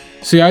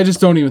 See, I just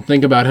don't even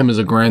think about him as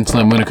a Grand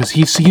Slam winner because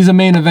he's a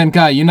main event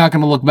guy. You're not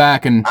going to look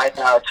back and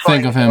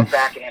think of him. Look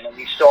back at him and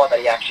you saw that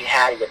he actually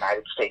had a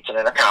United States and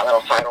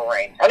Intercontinental title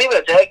reign. And even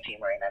a tag team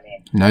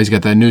reign, Now he's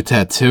got that new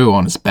tattoo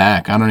on his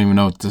back. I don't even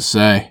know what to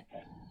say.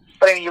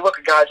 But you look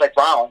at guys like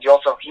Rollins,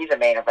 he's a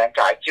main event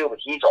guy too, but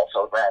he's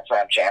also a Grand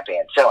Slam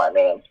champion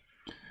too,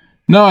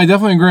 No, I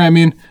definitely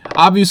agree.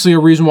 Obviously a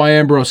reason why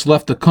Ambrose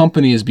left the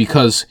company is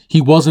because he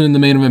wasn't in the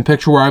main event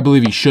picture where I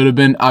believe he should have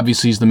been.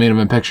 Obviously he's the main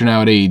event picture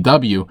now at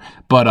AEW.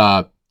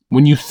 But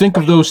when you think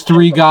of those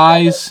 3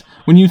 guys,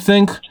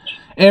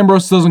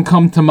 Ambrose doesn't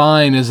come to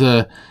mind as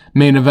a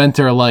main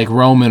eventer like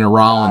Roman or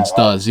Rollins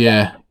does,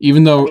 yeah.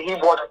 Even though... he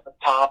was at the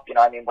top,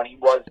 when he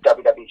was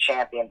WWE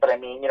champion. But,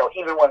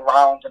 even when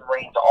Rollins and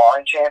Reigns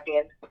aren't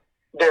champions,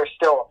 they're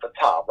still at the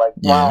top.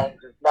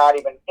 Rollins is not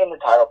even in the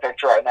title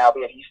picture right now,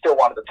 but he's still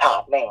one of the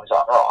top names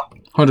on Raw.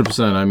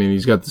 100%.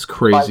 He's got this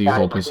crazy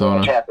whole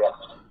persona.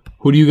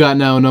 Who do you got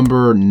now,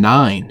 number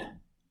 9?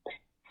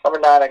 Number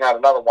 9, I got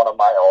another one of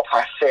my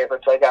all-time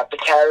favorites. I got the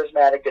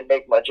charismatic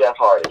Enigma, Jeff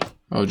Hardy.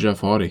 Oh,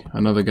 Jeff Hardy.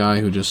 Another guy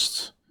who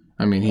just...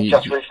 he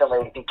just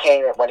recently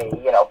became it when he,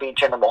 beat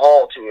Jinder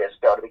Mahal 2 years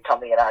ago to become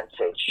the United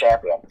States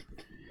champion.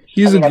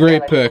 He's a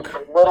great pick. A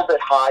little bit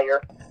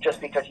higher, just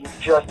because he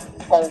just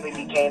only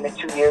became it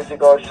 2 years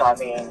ago. So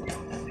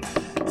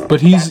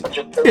but he's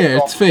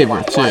it's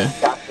favorites.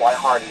 That's why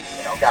Hardy,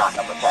 got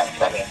number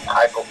 10.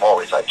 I've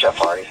always liked Jeff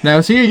Hardy. Now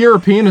is he a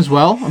European as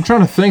well? I'm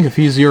trying to think if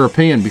he's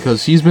European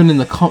because he's been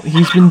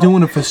he's been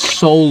doing it for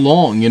so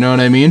long. You know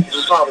what I mean?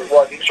 He probably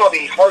was. He's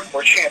probably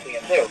hardcore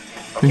champion too.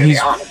 To be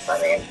honest,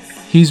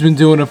 he's been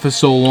doing it for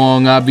so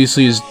long.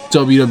 Obviously, his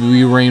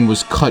WWE reign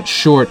was cut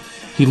short.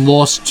 He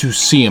lost to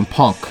CM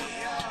Punk.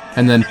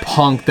 And then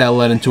Punk, that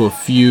led into a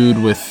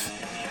feud with,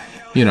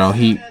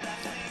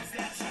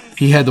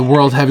 he had the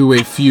World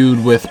Heavyweight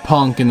feud with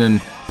Punk, and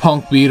then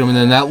Punk beat him, and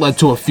then that led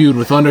to a feud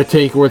with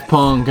Undertaker with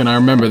Punk, and I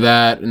remember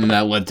that, and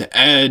that led to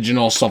Edge and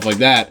all stuff like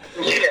that.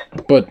 Yeah.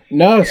 But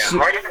no,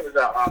 Hardy was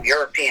a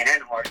European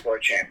and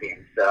hardcore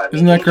champion. So,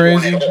 isn't that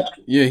crazy?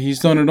 Yeah, he's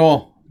done it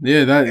all.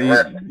 Yeah,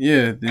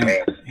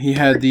 he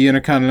had the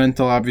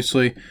Intercontinental,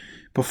 obviously.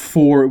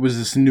 Before it was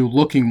this new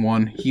looking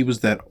one, he was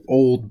that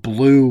old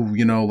blue,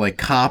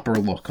 copper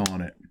look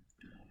on it.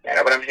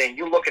 Yeah, but I'm saying,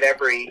 you look at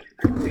every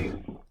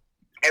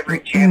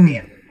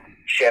champion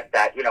championship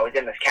that, you know, is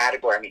in this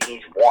category, I mean,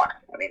 he's won.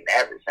 I mean,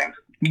 everything.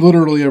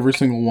 Literally every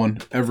single one.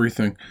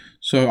 Everything.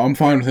 So I'm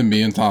fine with him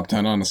being top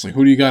 10, honestly.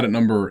 Who do you got at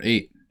number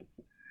 8?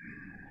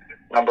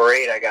 Number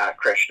 8, I got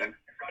Christian.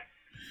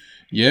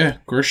 Yeah,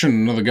 Christian,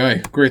 another guy.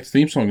 Great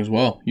theme song as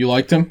well. You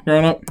liked him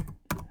growing up?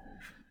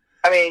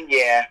 I mean,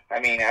 yeah. I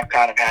mean, I've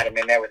kind of had him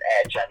in there with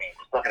Edge. I mean,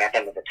 just looking at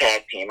them as a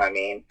tag team, I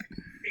mean.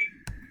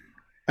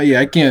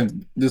 Yeah, I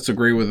can't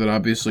disagree with it.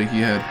 Obviously,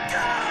 he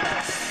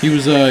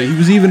was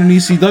even an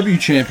ECW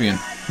champion,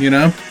 you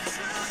know.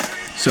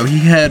 So he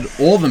had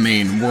all the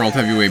main world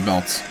heavyweight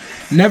belts.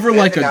 Never a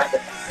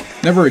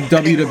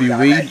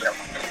WWE,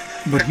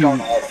 but he.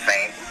 Hall of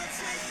Fame.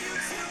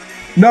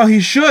 No,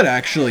 he should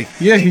actually.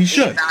 Yeah, he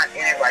should. He's not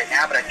in it right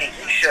now, but I think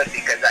he should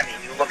because I mean,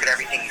 you look at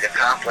everything he's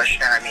accomplished,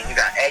 and I mean, you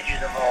got Edge's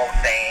in the Hall of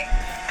Fame.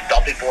 The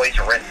Dudley Boys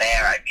are in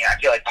there. I mean, I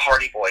feel like the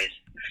Hardy Boys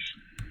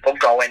will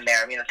go in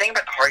there. I mean, the thing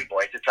about the Hardy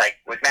Boys, it's like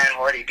with Matt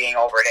Hardy being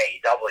over at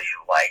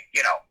AEW, like,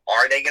 you know,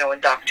 are they going to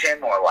induct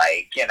him or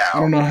like, you know? I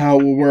don't know how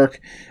it will work.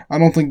 I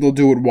don't think they'll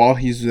do it while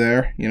he's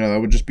there. You know,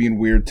 that would just be in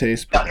weird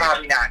taste. No,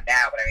 probably not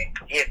now, but I mean,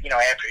 you know,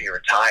 after he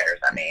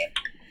retires, I mean,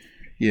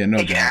 yeah, no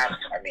he can have,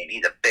 I mean,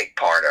 he's a big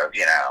part of,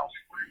 you know.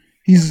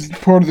 He's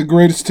part of the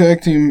greatest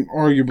tag team,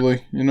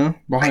 arguably, you know,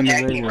 behind the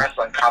tag team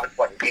wrestling probably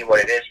wouldn't be what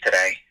it is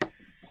today.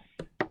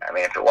 I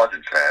mean, if it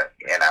wasn't for,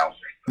 you know,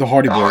 the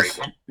Hardy Boys.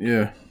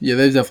 Yeah,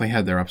 they've definitely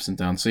had their ups and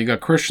downs. So you got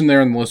Christian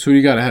there on the list. Who do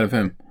you got ahead of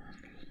him?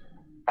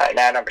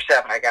 Now, number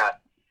 7, I got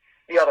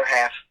the other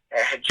half,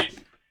 Edge.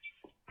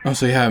 Oh,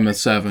 so you have him at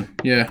 7.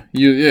 Yeah,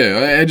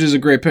 Edge is a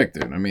great pick,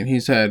 dude. I mean,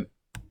 he's had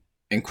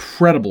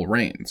incredible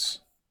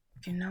reigns.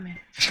 You know me. I mean,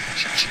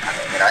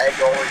 you know,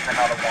 Edge always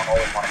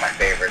always one of my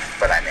favorites,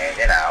 but I mean,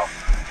 you know.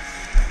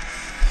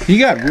 He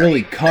got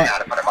really cut.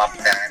 Gotta put him up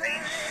there, I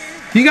mean.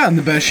 He got in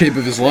the best shape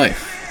of his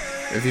life.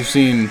 If you've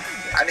seen...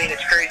 I mean,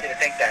 it's crazy to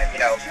think that, you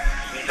know,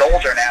 he's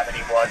older now than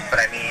he was, but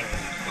I mean,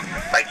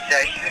 like you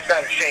said, he's in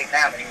better shape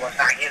now than he was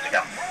 9 years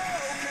ago.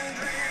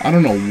 I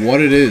don't know what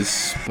it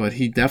is, but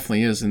he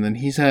definitely is. And then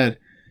he had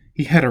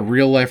a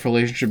real life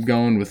relationship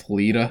going with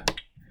Lita,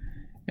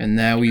 and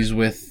now he's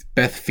with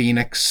Beth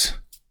Phoenix.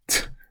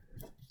 I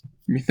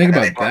mean, think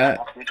about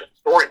that.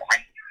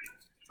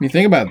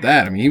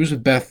 I mean, he was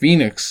with Beth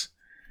Phoenix.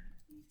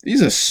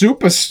 These are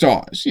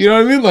superstars. You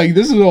know what I mean? Like,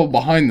 this is all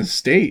behind the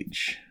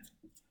stage.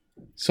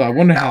 So I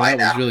wonder how that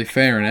was really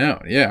faring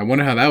out. Yeah, I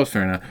wonder how that was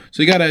faring out.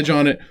 So you got Edge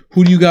on it.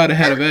 Who do you got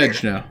ahead of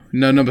Edge now?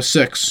 No, number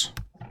 6.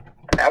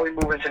 Now we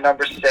move into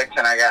number 6,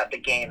 and I got the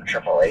Game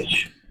Triple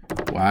H.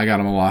 Wow, I got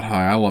him a lot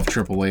higher. I love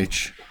Triple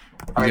H.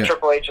 I mean,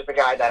 Triple H is the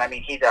guy that, I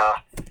mean, he's a,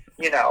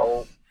 you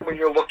know, when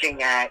you're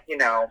looking at, you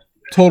know,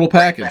 total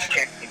package.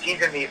 He's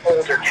in the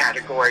older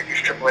category because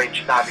Triple H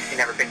has obviously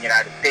never been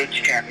United States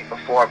champion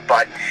before,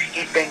 but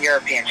he's been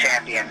European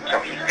champion,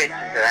 so he fits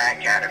into that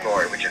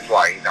category, which is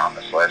why he's on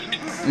this list.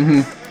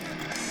 Mm-hmm.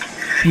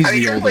 I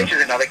mean, Triple H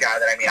is another guy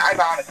that, I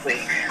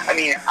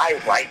mean, I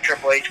like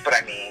Triple H, but I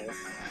mean,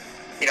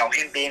 you know,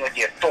 him being with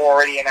the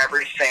Authority and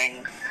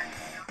everything,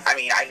 I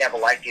mean, I never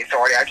liked the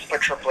Authority. I just put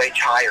Triple H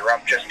higher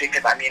up just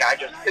because, I mean,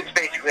 it's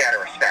basically out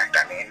of respect.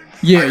 I mean,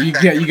 yeah, you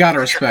gotta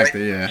respect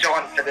it, yeah.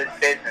 Showing for this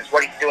business,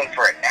 what he's doing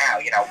for it now,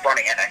 you know,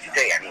 running NXT.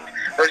 I mean,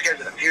 those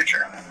guys are the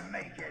future.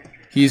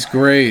 He's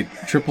great.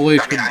 Triple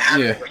H, I mean, I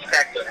have to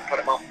respect him and put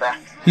him up there.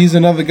 He's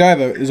another guy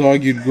that is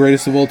argued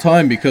greatest of all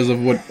time because of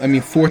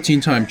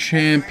 14-time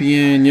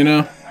champion, you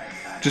know?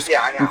 Just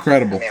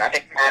incredible. I mean, I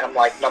think I had him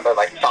number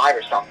 5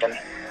 or something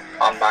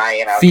on my,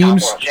 you know,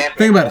 themes. Top World Champion.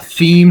 Think about a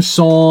theme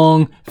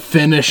song,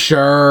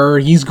 finisher.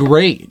 He's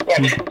great. Yeah,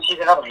 he's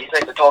another one. He's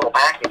like the total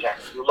package.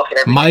 You look at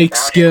everything. Mic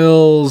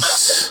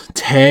skills,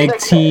 tag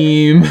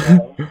team.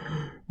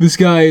 This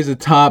guy is a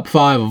top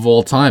 5 of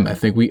all time. I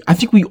think we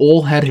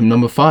all had him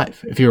number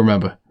 5, if you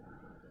remember.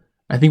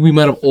 I think we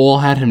might have all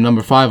had him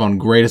number 5 on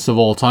greatest of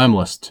all time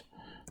list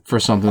for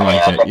something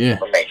like that. Yeah.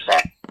 That makes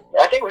sense.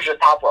 I think it was just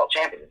top world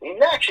champion. We've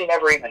actually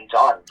never even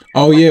done.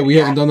 Oh yeah, we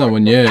haven't done that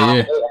one.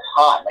 Yeah.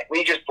 Like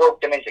we just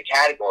broke them into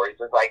categories.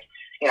 It's like,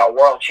 you know,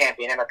 world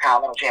champion,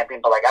 intercontinental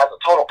champion, but like as a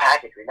total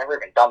package, we've never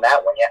even done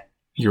that one yet.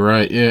 You're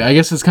right. Yeah, I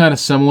guess it's kind of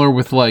similar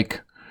with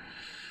like.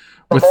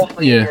 If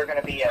you're going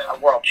to be a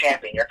world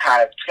champion, it's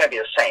going to be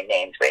the same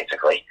names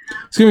basically.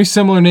 It's going to be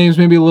similar names,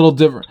 maybe a little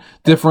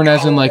different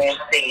as in like.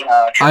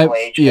 Triple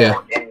H,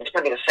 and it's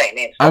going to be the same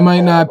names. I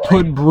might not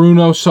put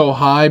Bruno so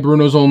high.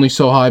 Bruno's only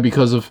so high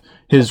because of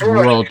his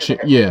world.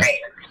 Yeah.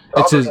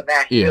 It's his.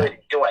 He really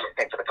didn't do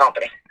anything for the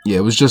company. Yeah,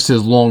 it was just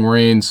his long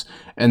reigns,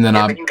 and then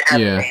but you have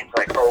names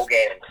like Hogan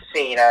and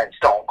Cena and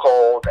Stone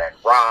Cold and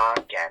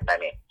Rock, and I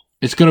mean.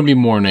 It's gonna be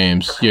more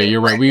names. Yeah,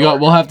 you're right.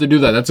 We'll have to do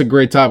that. That's a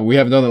great topic. We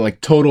haven't done that,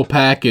 like total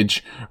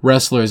package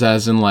wrestlers,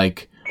 as in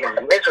like. Yeah,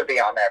 the Miz would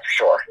be on there for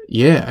sure.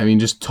 Yeah, I mean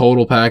just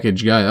total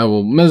package guy. Oh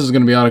well, Miz is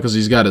gonna be on it because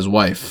he's got his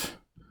wife,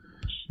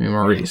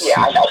 Maurice.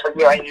 Yeah, I know. But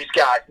you know, he's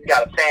got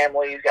a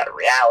family. He's got a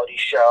reality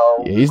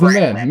show. Yeah, he's the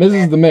man. Miz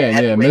is the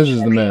man. Yeah, Miz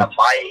is the man.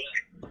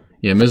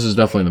 Yeah, Miz is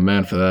definitely the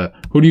man for that.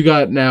 Who do you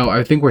got now?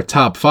 I think we're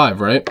top 5,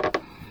 right?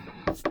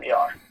 We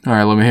are. All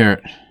right, let me hear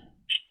it.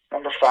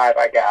 Number 5,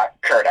 I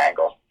got Kurt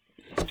Angle.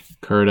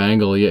 Kurt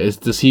Angle, yeah.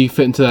 Does he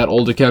fit into that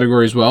older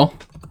category as well?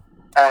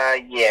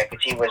 Yeah,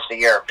 because he was the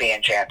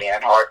European champion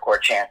and hardcore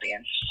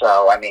champion.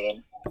 So, I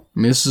mean,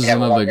 this is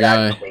another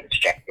guy.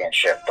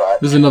 Championship, but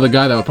this is another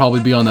guy that would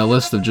probably be on that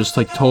list of just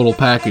like total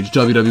package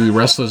WWE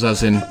wrestlers,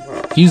 as in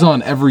he's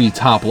on every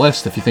top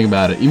list if you think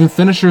about it. Even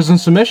finishers and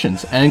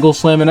submissions, angle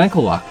slam and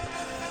ankle lock.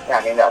 Yeah,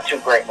 I mean, two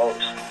great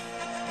moves.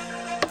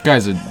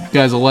 Guy's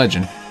a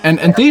legend.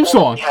 And theme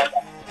song.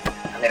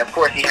 Of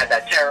course, he had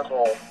that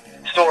terrible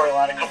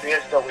storyline a couple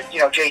years ago with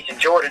Jason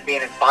Jordan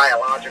being his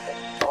biological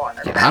son.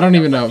 I don't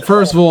even know.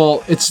 First of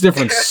all, it's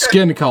different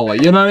skin color.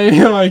 You know what I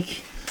mean?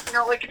 Like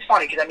it's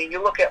funny because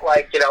you look at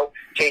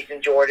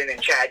Jason Jordan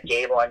and Chad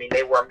Gable. I mean,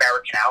 they were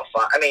American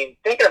Alpha. I mean,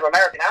 thinking of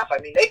American Alpha,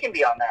 I mean, they can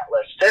be on that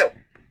list too.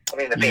 I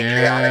mean, the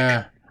patriotic.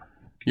 Yeah,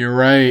 you're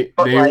right.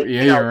 But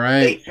you're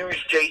right. They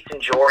used Jason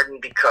Jordan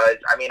because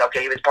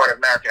he was part of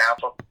American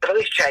Alpha, but at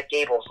least Chad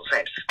Gable's the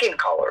same skin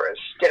color as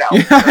Yeah,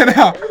 I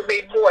know. It would have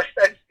made more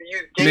sense to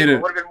use Gable.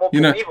 It would have been more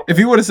believable. If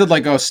you would have said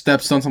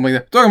stepson, something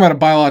like that, talking about a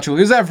biological,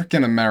 he's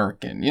African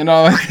American. You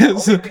know, if you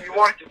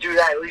wanted to do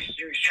that, at least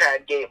use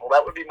Chad Gable.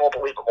 That would be more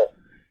believable.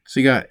 So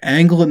you got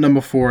Angle at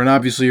number 4, and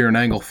obviously you're an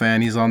Angle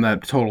fan. He's on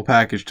that total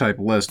package type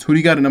list. Who do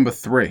you got at number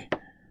 3? Okay,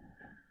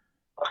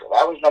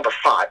 that was number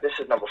 5. This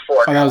is number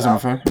 4. Oh, that was number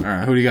 5? All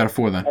right, who do you got at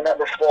 4 then? At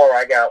number 4,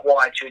 I got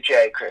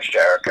Y2J, Chris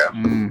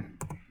Jericho.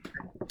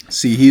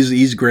 See,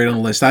 he's great on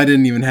the list. I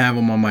didn't even have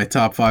him on my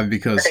top 5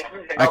 because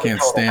I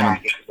can't stand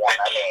him.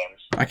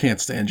 I can't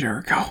stand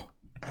Jericho.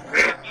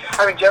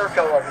 I mean,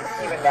 Jericho,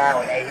 even now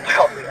in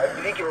AEW,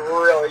 you think he would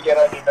really get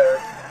on your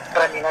nerves.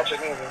 But I mean, that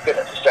just means he's good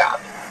at his job.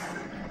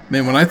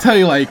 Man, when I tell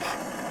you,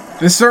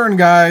 there's certain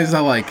guys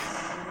that,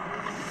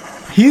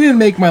 he didn't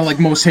make my,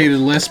 most hated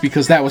list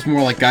because that was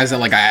more guys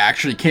that, I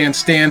actually can't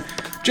stand.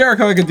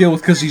 Jericho I could deal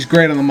with because he's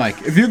great on the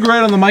mic. If you're great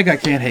on the mic, I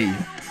can't hate you.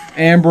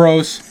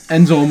 Ambrose,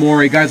 Enzo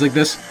Amore, guys like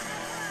this,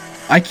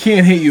 I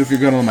can't hate you if you're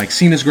good on the mic.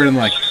 Cena's great on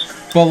the mic.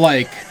 But,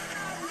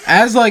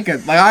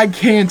 I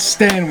can't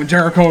stand when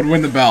Jericho would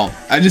win the belt.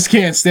 I just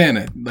can't stand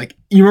it.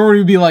 You remember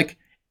he'd be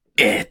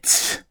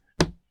it.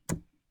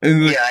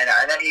 And yeah, I know.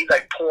 And then he'd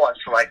pause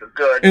for a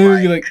good.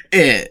 And he'd be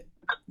it.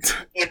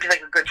 He'd be a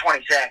good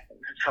 20 seconds.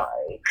 It's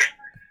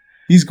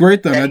he's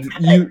great though.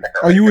 Now,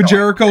 are you a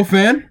Jericho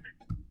fan?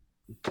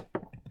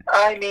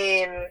 I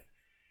mean,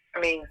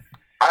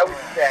 I would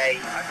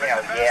say,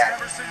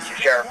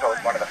 Jericho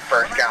was one of the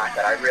first guys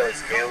that I really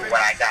knew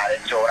when I got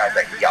into it when I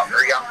was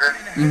younger.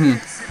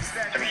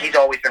 Mm-hmm. I mean, he's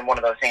always been one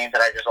of those names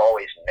that I just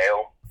always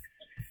knew.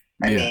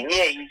 He's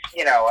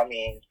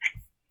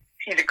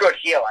a good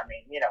heel.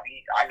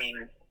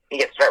 He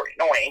gets very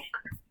annoying.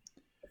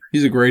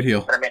 He's a great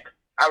heel. But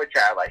I would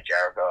say I like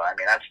Jericho.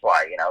 That's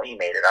why, he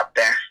made it up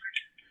there.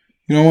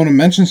 I want to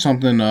mention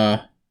something.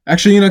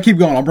 Actually, keep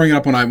going. I'll bring it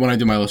up when I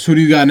do my list. Who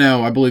do you got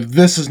now? I believe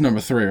this is number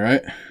 3,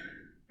 right?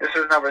 This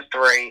is number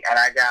 3, and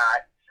I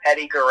got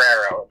Eddie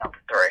Guerrero at number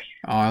 3.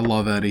 Oh, I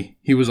love Eddie.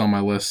 He was on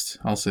my list.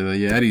 I'll say that.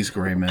 Yeah, Eddie's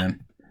great,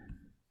 man.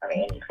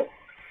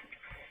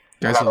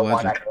 Guy's a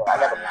legend. I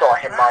never saw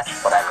him much,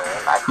 but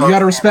you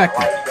gotta respect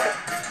it.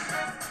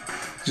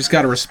 Just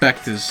gotta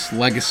respect his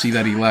legacy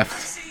that he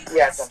left.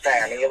 Yeah, that's what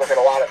I'm saying. You look at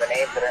a lot of the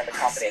names that are in the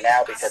company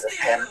now because of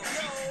him.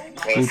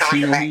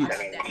 Sasha Banks,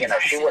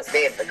 she wouldn't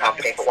be in the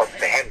company if it wasn't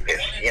for him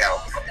because,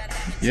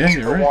 yeah,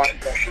 you're right.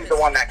 She's the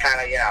one that kind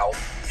of,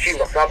 she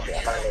looked up to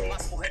him.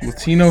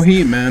 Latino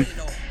Heat, man.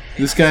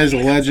 This guy's a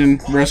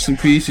legend. Rest in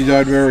peace. He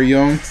died very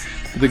young.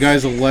 But the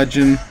guy's a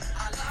legend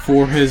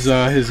for his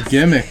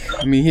gimmick.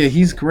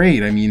 He's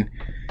great.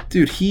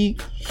 Dude, he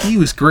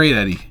was great,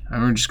 Eddie. I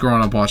remember just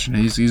growing up watching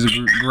him. He's a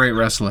great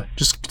wrestler.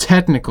 Just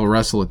technical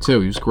wrestler,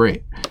 too. He was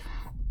great.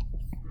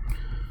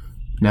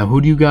 Now,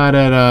 who do you got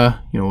at, I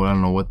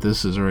don't know what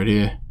this is right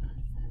here.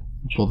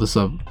 Pull this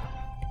up.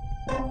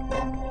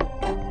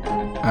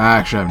 I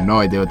actually have no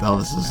idea what the hell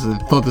this is. I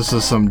thought this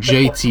was some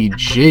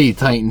JTJ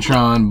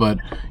Titantron, but,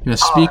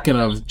 speaking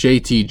of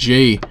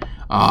JTJ,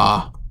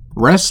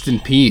 rest in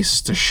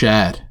peace to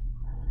Shad.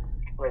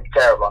 It's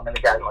terrible. The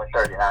guy's only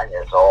 39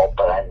 years old,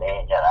 but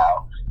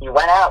he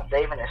went out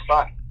saving his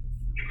son.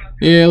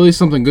 Yeah, at least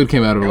something good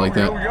came out of it like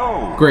that.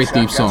 Great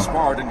theme song.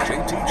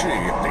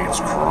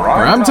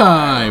 Prime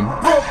time!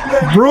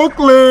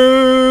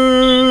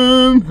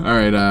 Brooklyn!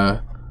 Alright,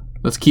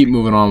 let's keep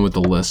moving on with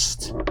the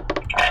list.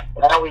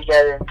 Now we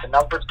get into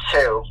number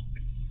 2,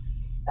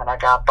 and I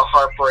got the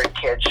Heartbreak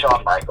Kid,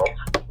 Shawn Michaels.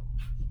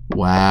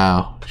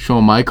 Wow.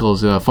 Shawn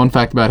Michaels, fun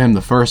fact about him,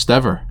 the first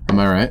ever. Am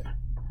I right?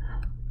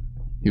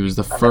 He was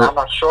the first. I'm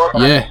not sure.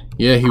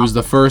 Yeah, he was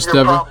the first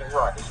ever.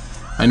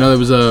 I know it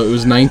was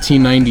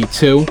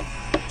 1992,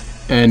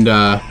 and he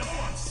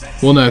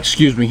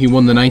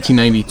won the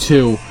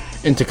 1992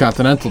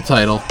 Intercontinental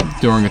title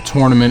during a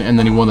tournament, and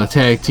then he won the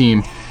tag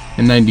team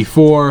in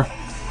 '94,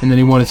 and then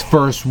he won his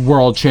first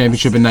World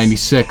Championship in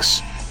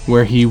 '96,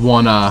 where he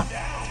won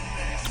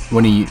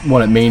when he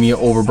won at Mania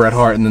over Bret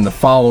Hart, and then the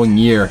following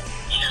year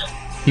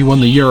he won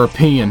the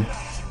European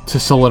to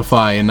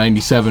solidify in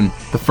 '97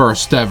 the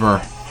first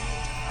ever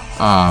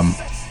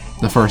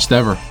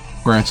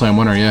Grand Slam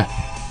winner. Yeah.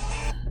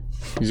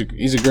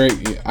 He's a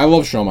great. I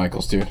love Shawn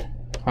Michaels, dude.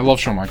 I love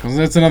Shawn Michaels.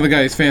 That's another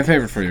guy who's fan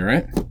favorite for you,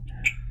 right?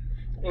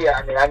 Yeah,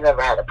 I mean, I've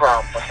never had a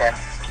problem with him.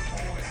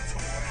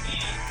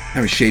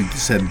 How he shaved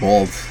his head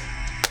bald.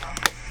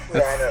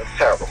 Yeah, I know, it's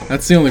terrible.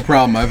 That's the only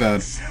problem I've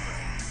had.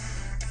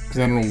 Because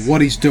I don't know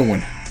what he's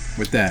doing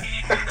with that.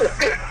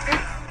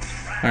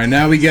 Alright,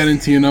 now we get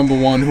into your number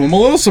one, who I'm a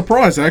little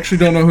surprised. I actually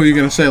don't know who you're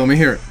going to say. Let me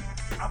hear it.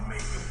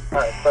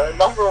 Alright, so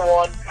number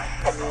one,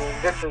 I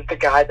mean, this is the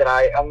guy that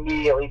I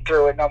immediately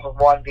threw at number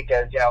one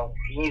because, you know,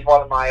 he's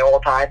one of my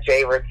all-time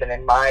favorites, and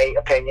in my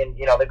opinion,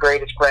 you know, the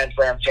greatest Grand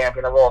Slam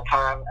champion of all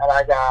time, and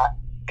I got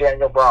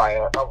Daniel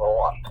Bryan at number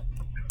one.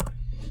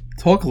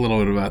 Talk a little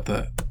bit about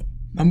that.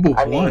 Number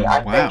one,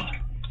 wow.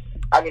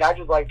 I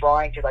just like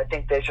Bryan because I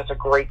think there's just a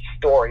great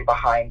story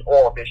behind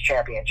all of his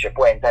championship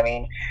wins. I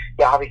mean,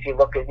 you obviously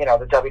look at, you know,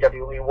 the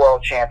WWE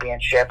World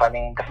Championship. I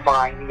mean,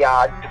 defying the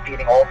odds,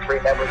 defeating all three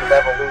members of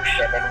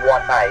Evolution in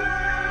one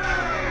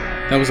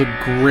night. That was a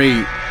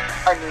great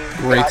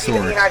story.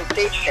 Even the United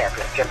States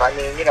Championship. I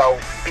mean, you know,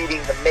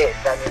 beating The Miz.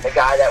 I mean, the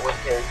guy that was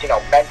his, you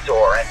know,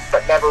 mentor,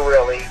 but never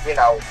really, you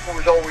know, who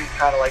was always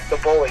kind of like the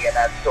bully in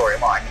that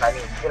storyline. I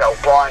mean, you know,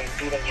 Bryan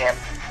beating him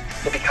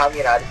to become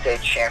United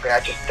States champion,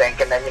 I just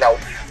think, and then, you know,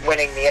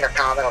 winning the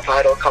Intercontinental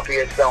title a couple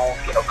years ago,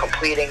 you know,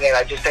 completing it.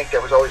 I just think there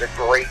was always a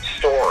great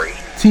story.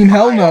 Team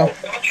Hell No.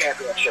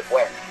 Championship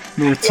win.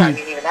 Yeah, I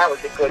mean, even that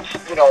was a good,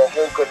 you know, a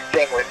whole good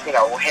thing with, you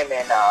know, him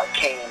and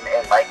Kane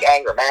and, like,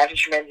 anger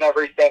management and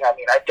everything. I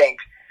mean, I think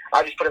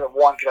I just put him at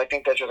one because I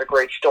think there's just a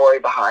great story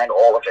behind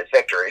all of his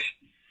victories.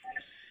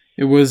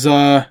 It was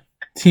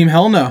Team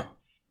Hell No.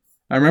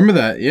 I remember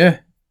that, yeah.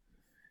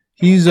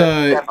 He's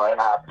definitely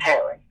not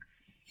pairing.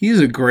 He's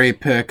a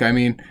great pick. I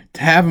mean,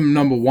 to have him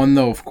number one,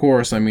 though, of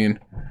course. I mean,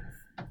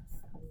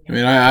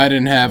 I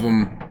didn't have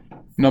him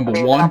number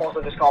one. I'm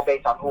also just going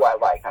based on who I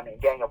like. I mean,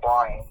 Daniel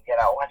Bryan, you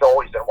know, has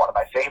always been one of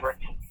my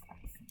favorites.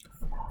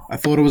 I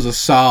thought it was a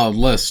solid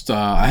list.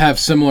 I have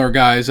similar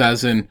guys,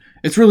 as in,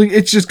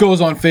 it just goes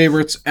on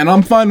favorites, and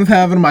I'm fine with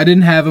having them. I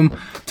didn't have them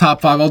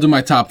top five. I'll do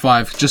my top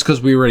five, just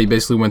because we already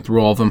basically went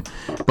through all of them.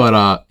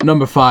 But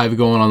number 5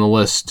 going on the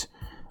list,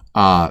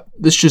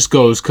 this just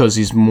goes because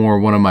he's more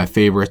one of my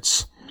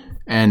favorites.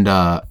 And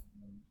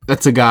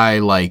that's a guy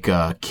like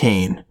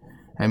Kane.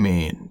 I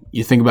mean,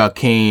 you think about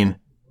Kane,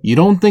 you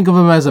don't think of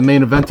him as a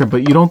main eventer,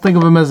 but you don't think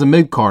of him as a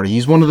mid-carder.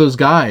 He's one of those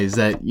guys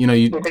that, you know...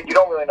 You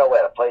don't really know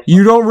where to place him.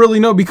 You don't really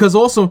know, because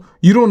also,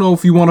 you don't know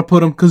if you want to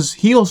put him, because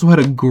he also had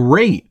a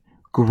great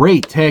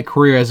tag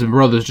career as in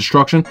Brothers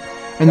Destruction.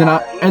 And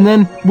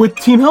then with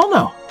Team Hell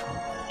No.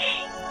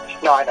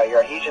 No, I know, you're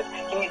right. He's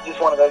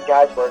just one of those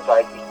guys where it's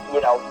like,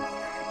 you know...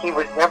 He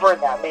was never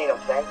in that main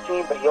event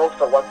scene, but he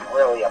also wasn't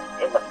really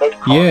in the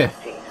mid-card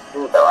scene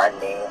either. I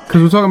mean,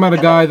 because we're talking about a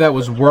guy that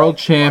was world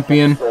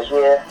champion.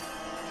 Yeah.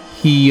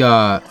 He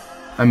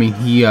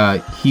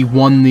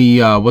won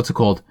the what's it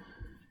called?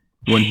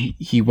 When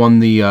he won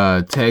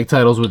the tag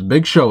titles with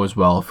Big Show as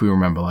well, if we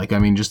remember. Like, I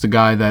mean, just a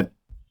guy that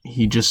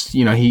he just,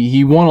 you know,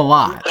 he won a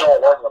lot. He's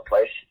all over the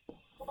place.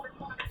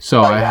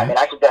 So I mean,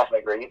 I could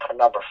definitely agree. You put him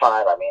number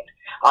 5. I mean,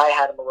 I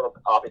had him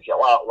obviously a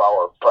lot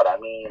lower, but I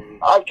mean,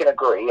 I can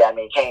agree. I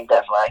mean, Kane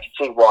definitely, I can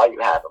see why you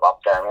have him up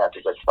there. I mean, that's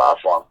a good spot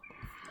for him.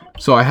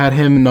 So I had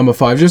him number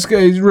 5. He's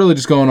really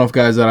just going off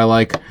guys that I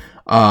like.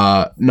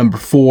 Number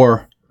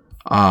 4,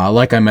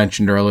 like I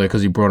mentioned earlier,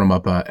 because he brought him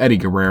up, Eddie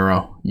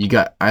Guerrero.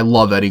 I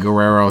love Eddie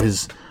Guerrero.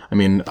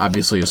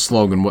 Obviously his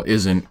slogan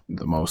isn't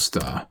the most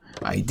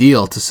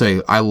ideal to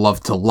say, I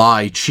love to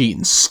lie, cheat,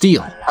 and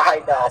steal.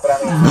 I know, but I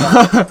mean,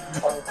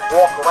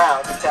 walk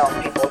around and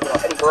telling people, you know,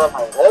 Eddie Guerrero's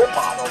my role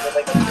model, they're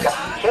like, you got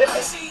to be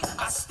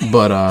kidding me.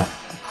 But,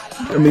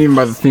 I mean, even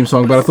by the theme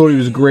song, but I thought he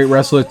was a great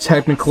wrestler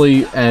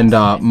technically, and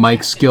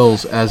Mike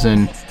skills, as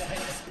in,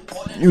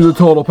 he was a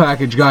total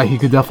package guy. He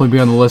could definitely be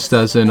on the list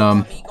as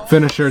in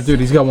finisher.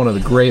 Dude, he's got one of the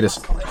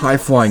greatest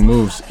high-flying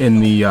moves in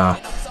the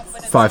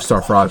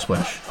 5-star Frog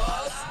Splash.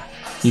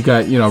 You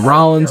got, you know,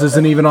 Rollins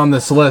isn't even on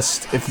this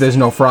list if there's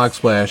no Frog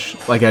Splash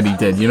like Eddie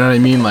did. You know what I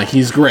mean? Like,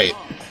 he's great.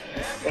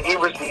 And he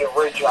was the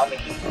original. I mean,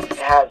 he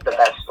has the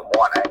best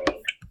one, I mean.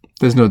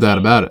 There's no doubt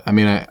about it. I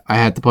mean, I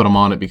had to put him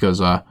on it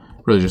because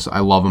really just,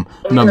 I love him.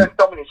 There's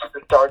so many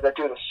superstars that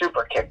do the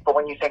super kick, but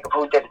when you think of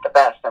who did it the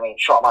best, I mean,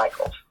 Shawn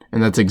Michaels.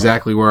 And that's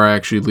exactly where I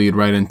actually lead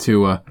right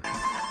into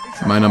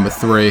my number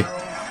 3.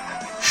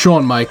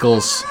 Shawn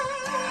Michaels.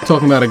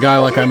 Talking about a guy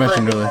like I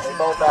mentioned earlier. We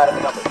both had him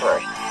at number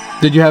 3.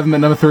 Did you have him at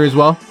number 3 as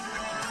well?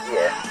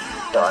 Yeah.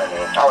 So, I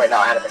mean, oh wait, no,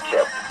 I had him at 2.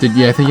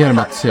 I think you had him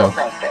at 2.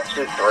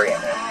 2, 3 in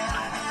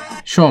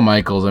there. Shawn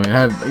Michaels, I mean,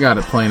 I got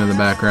it playing in the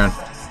background.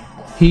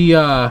 He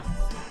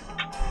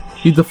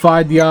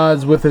defied the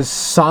odds with his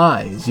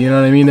size, you know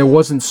what I mean? There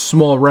wasn't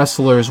small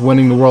wrestlers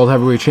winning the World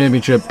Heavyweight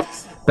Championship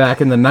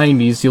back in the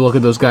 90s. You look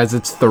at those guys,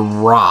 it's The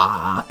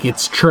Rock,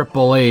 it's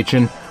Triple H,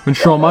 and when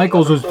Shawn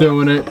Michaels was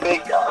doing it,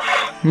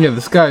 yeah,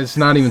 this guy's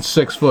not even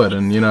 6 foot,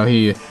 and, you know,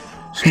 he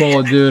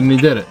smaller dude, and he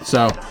did it.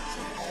 So,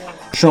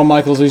 Shawn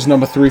Michaels, he's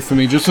number 3 for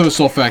me, just for the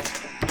sole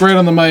fact. Great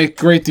on the mic,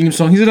 great theme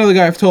song. He's another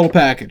guy of total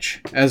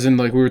package, as in,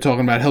 like we were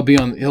talking about. He'll be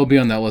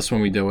on that list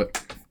when we do it.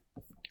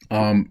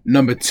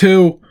 Number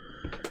 2,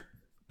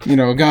 you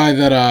know, a guy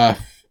that I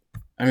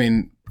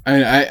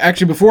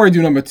actually, before I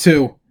do number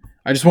 2,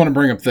 I just want to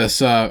bring up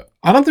this. I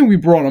don't think we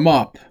brought him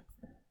up.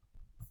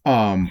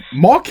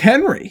 Mark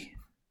Henry.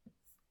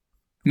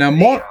 Now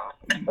Mark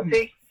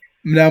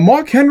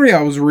Henry,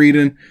 I was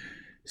reading,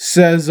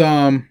 says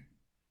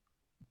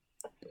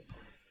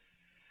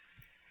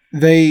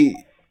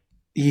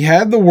he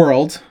had the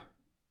world.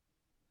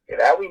 Yeah,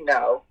 that we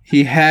know.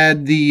 He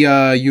had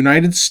the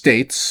United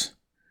States.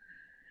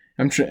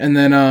 And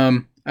then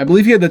I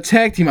believe he had the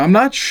tag team. I'm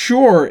not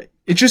sure.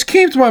 It just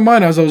came to my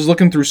mind as I was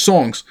looking through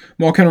songs.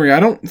 Mark Henry, I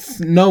don't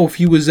know if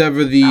he was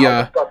ever the...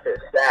 I'll look up his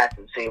stats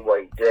and see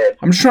what he did.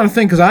 I'm just trying to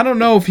think, because I don't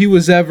know if he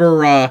was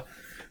ever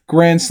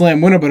Grand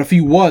Slam winner, but if he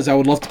was, I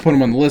would love to put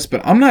him on the list.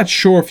 But I'm not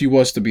sure if he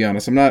was, to be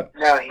honest. I'm not...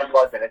 No, he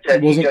wasn't. It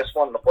says he just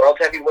won the World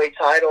Heavyweight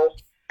title,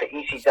 the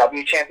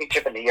ECW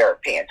Championship, and the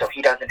European. So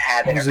he doesn't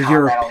have it. It was a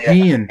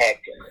European.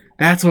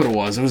 That's what it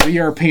was. It was the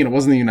European. It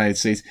wasn't the United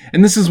States.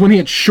 And this is when he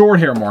had short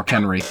hair, Mark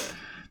Henry.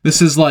 This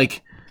is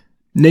like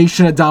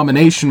Nation of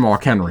Domination,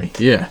 Mark Henry.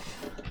 Yeah.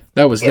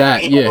 That was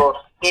that, he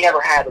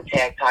never had the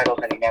tag titles,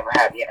 and he never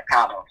had the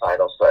Intercontinental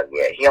titles. So,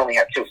 yeah, he only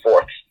had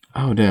 2/4.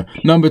 Oh, damn.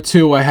 Number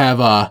 2, I have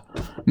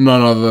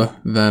none other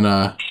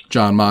than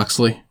Jon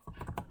Moxley.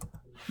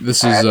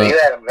 This is... you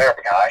had him there,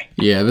 guy.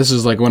 Yeah, this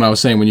is like when I was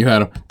saying when you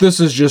had him. This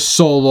is just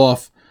sold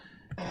off.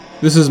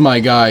 This is my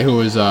guy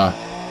who is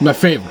my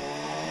favorite.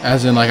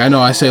 As in, like, I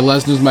know I say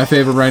Lesnar's my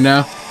favorite right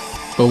now,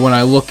 but when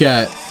I look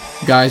at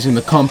guys in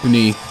the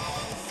company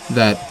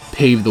that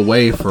paved the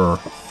way for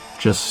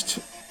just...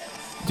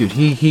 Dude,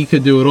 he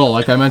could do it all.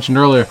 Like I mentioned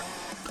earlier,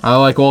 I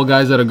like all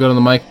guys that are good on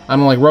the mic. I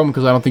don't like Roman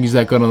because I don't think he's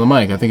that good on the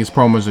mic. I think his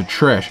promos are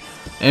trash.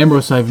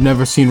 Ambrose, I've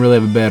never seen really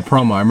have a bad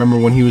promo. I remember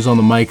when he was on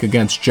the mic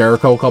against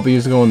Jericho a couple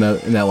years ago in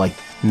that like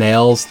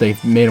nails. They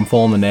made him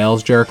fall in the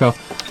nails, Jericho.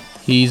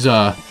 He's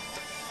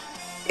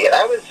Yeah,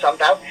 that was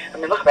something. I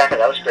mean, look back at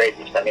that, was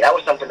crazy. I mean, that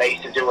was something they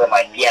used to do in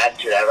like the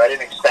Attitude Era. I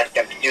didn't expect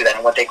them to do that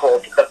in what they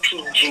called the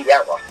PG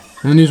era.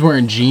 And then he was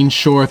wearing jean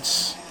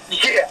shorts.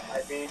 Yeah,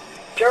 I mean,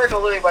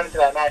 Jericho literally went into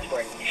that match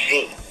wearing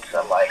jeans.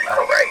 I'm like, all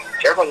right,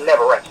 Jericho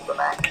never wrestled the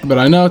match. But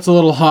I know it's a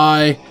little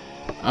high.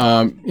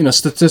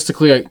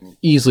 Statistically,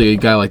 easily a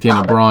guy like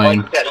Daniel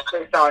Bryan. Like that, it's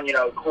based on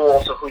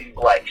who you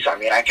like. So I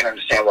mean, I can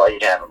understand why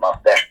you'd have him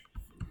up there.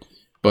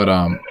 But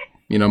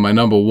my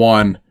number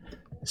 1,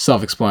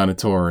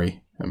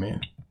 self-explanatory. I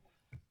mean,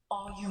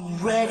 are you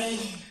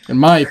ready? In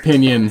my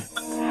opinion,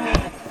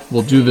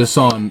 we'll do this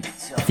on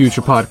a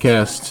future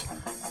podcast.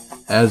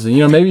 As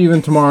in, maybe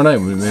even tomorrow night,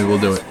 maybe we'll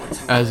do it.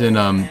 As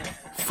in,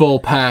 full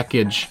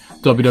package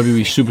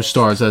WWE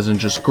superstars, as in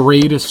just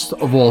greatest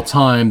of all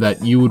time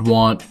that you would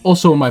want.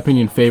 Also, in my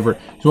opinion, favorite.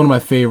 He's one of my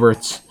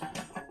favorites.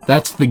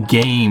 That's the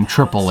Game,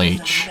 Triple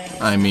H.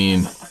 I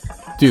mean,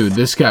 dude,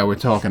 this guy we're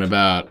talking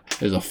about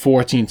is a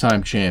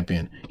 14-time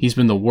champion. He's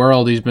been the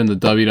world. He's been the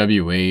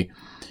WWE.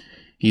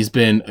 He's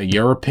been a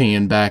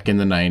European back in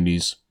the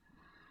 90s.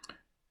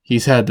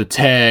 He's had the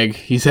tag.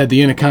 He's had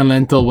the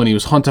Intercontinental when he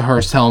was Hunter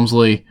Hearst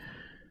Helmsley.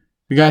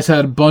 The guy's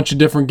had a bunch of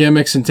different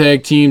gimmicks and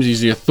tag teams. He's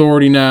the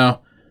Authority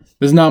now.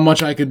 There's not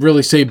much I could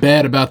really say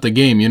bad about the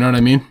Game, you know what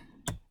I mean?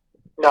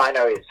 No, I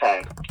know what you're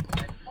saying.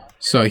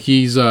 So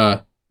he's,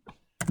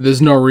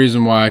 there's no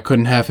reason why I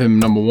couldn't have him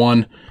number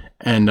 1.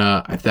 And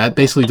that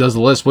basically does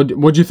the list.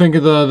 What'd you think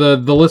of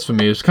the list for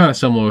me? It was kind of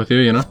similar with you,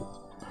 Yeah,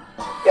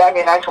 I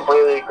mean, I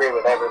completely agree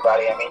with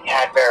everybody. I mean, you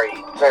had very,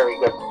 very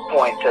good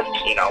points of,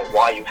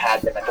 why you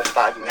had them at the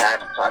spot you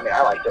had them. So, I mean,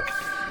 I liked it.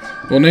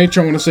 Well, Nate,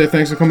 I want to say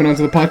thanks for coming on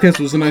to the podcast.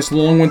 It was a nice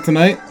long one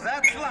tonight.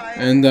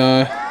 And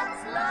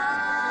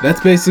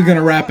that's basically going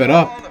to wrap it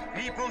up.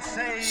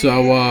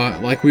 So,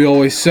 like we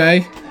always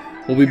say,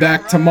 we'll be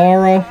back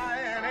tomorrow.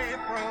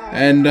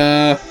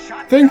 And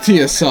think to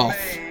yourself.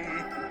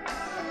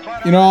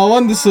 I'll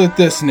end this with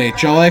this,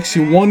 Nate. I'll ask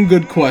you one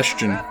good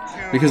question.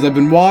 Because I've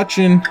been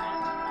watching,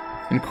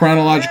 in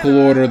chronological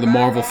order, the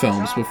Marvel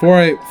films. Before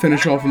I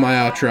finish off with my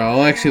outro,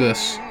 I'll ask you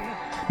this.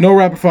 No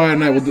rapid fire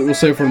tonight. We'll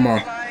save it for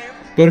tomorrow.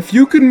 But if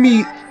you could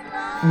meet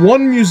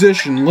one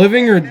musician,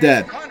 living or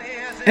dead,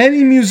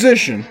 any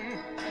musician,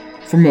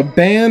 from a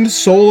band,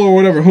 solo, or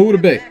whatever, who would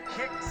it be? I'd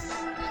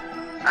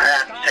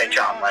have to say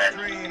John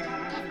Lennon.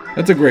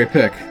 That's a great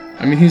pick.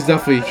 I mean, he's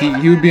definitely,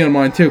 he would be on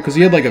mine too, because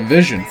he had like a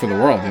vision for the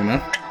world,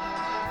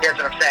 That's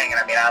what I'm saying,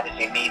 and I mean,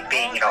 obviously, me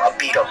being, a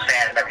Beatles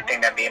fan and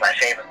everything, that'd be my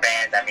favorite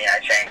band. I mean, I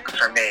think,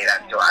 for me,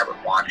 that's who I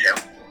would want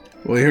to.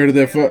 Well, you heard it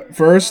there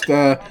first.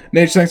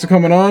 Nate, thanks for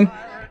coming on.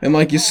 And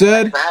like you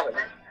said,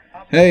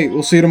 hey,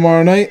 we'll see you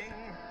tomorrow night.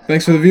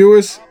 Thanks for the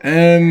viewers,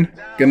 and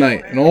good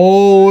night. And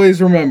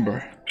always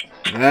remember,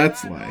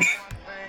 that's life.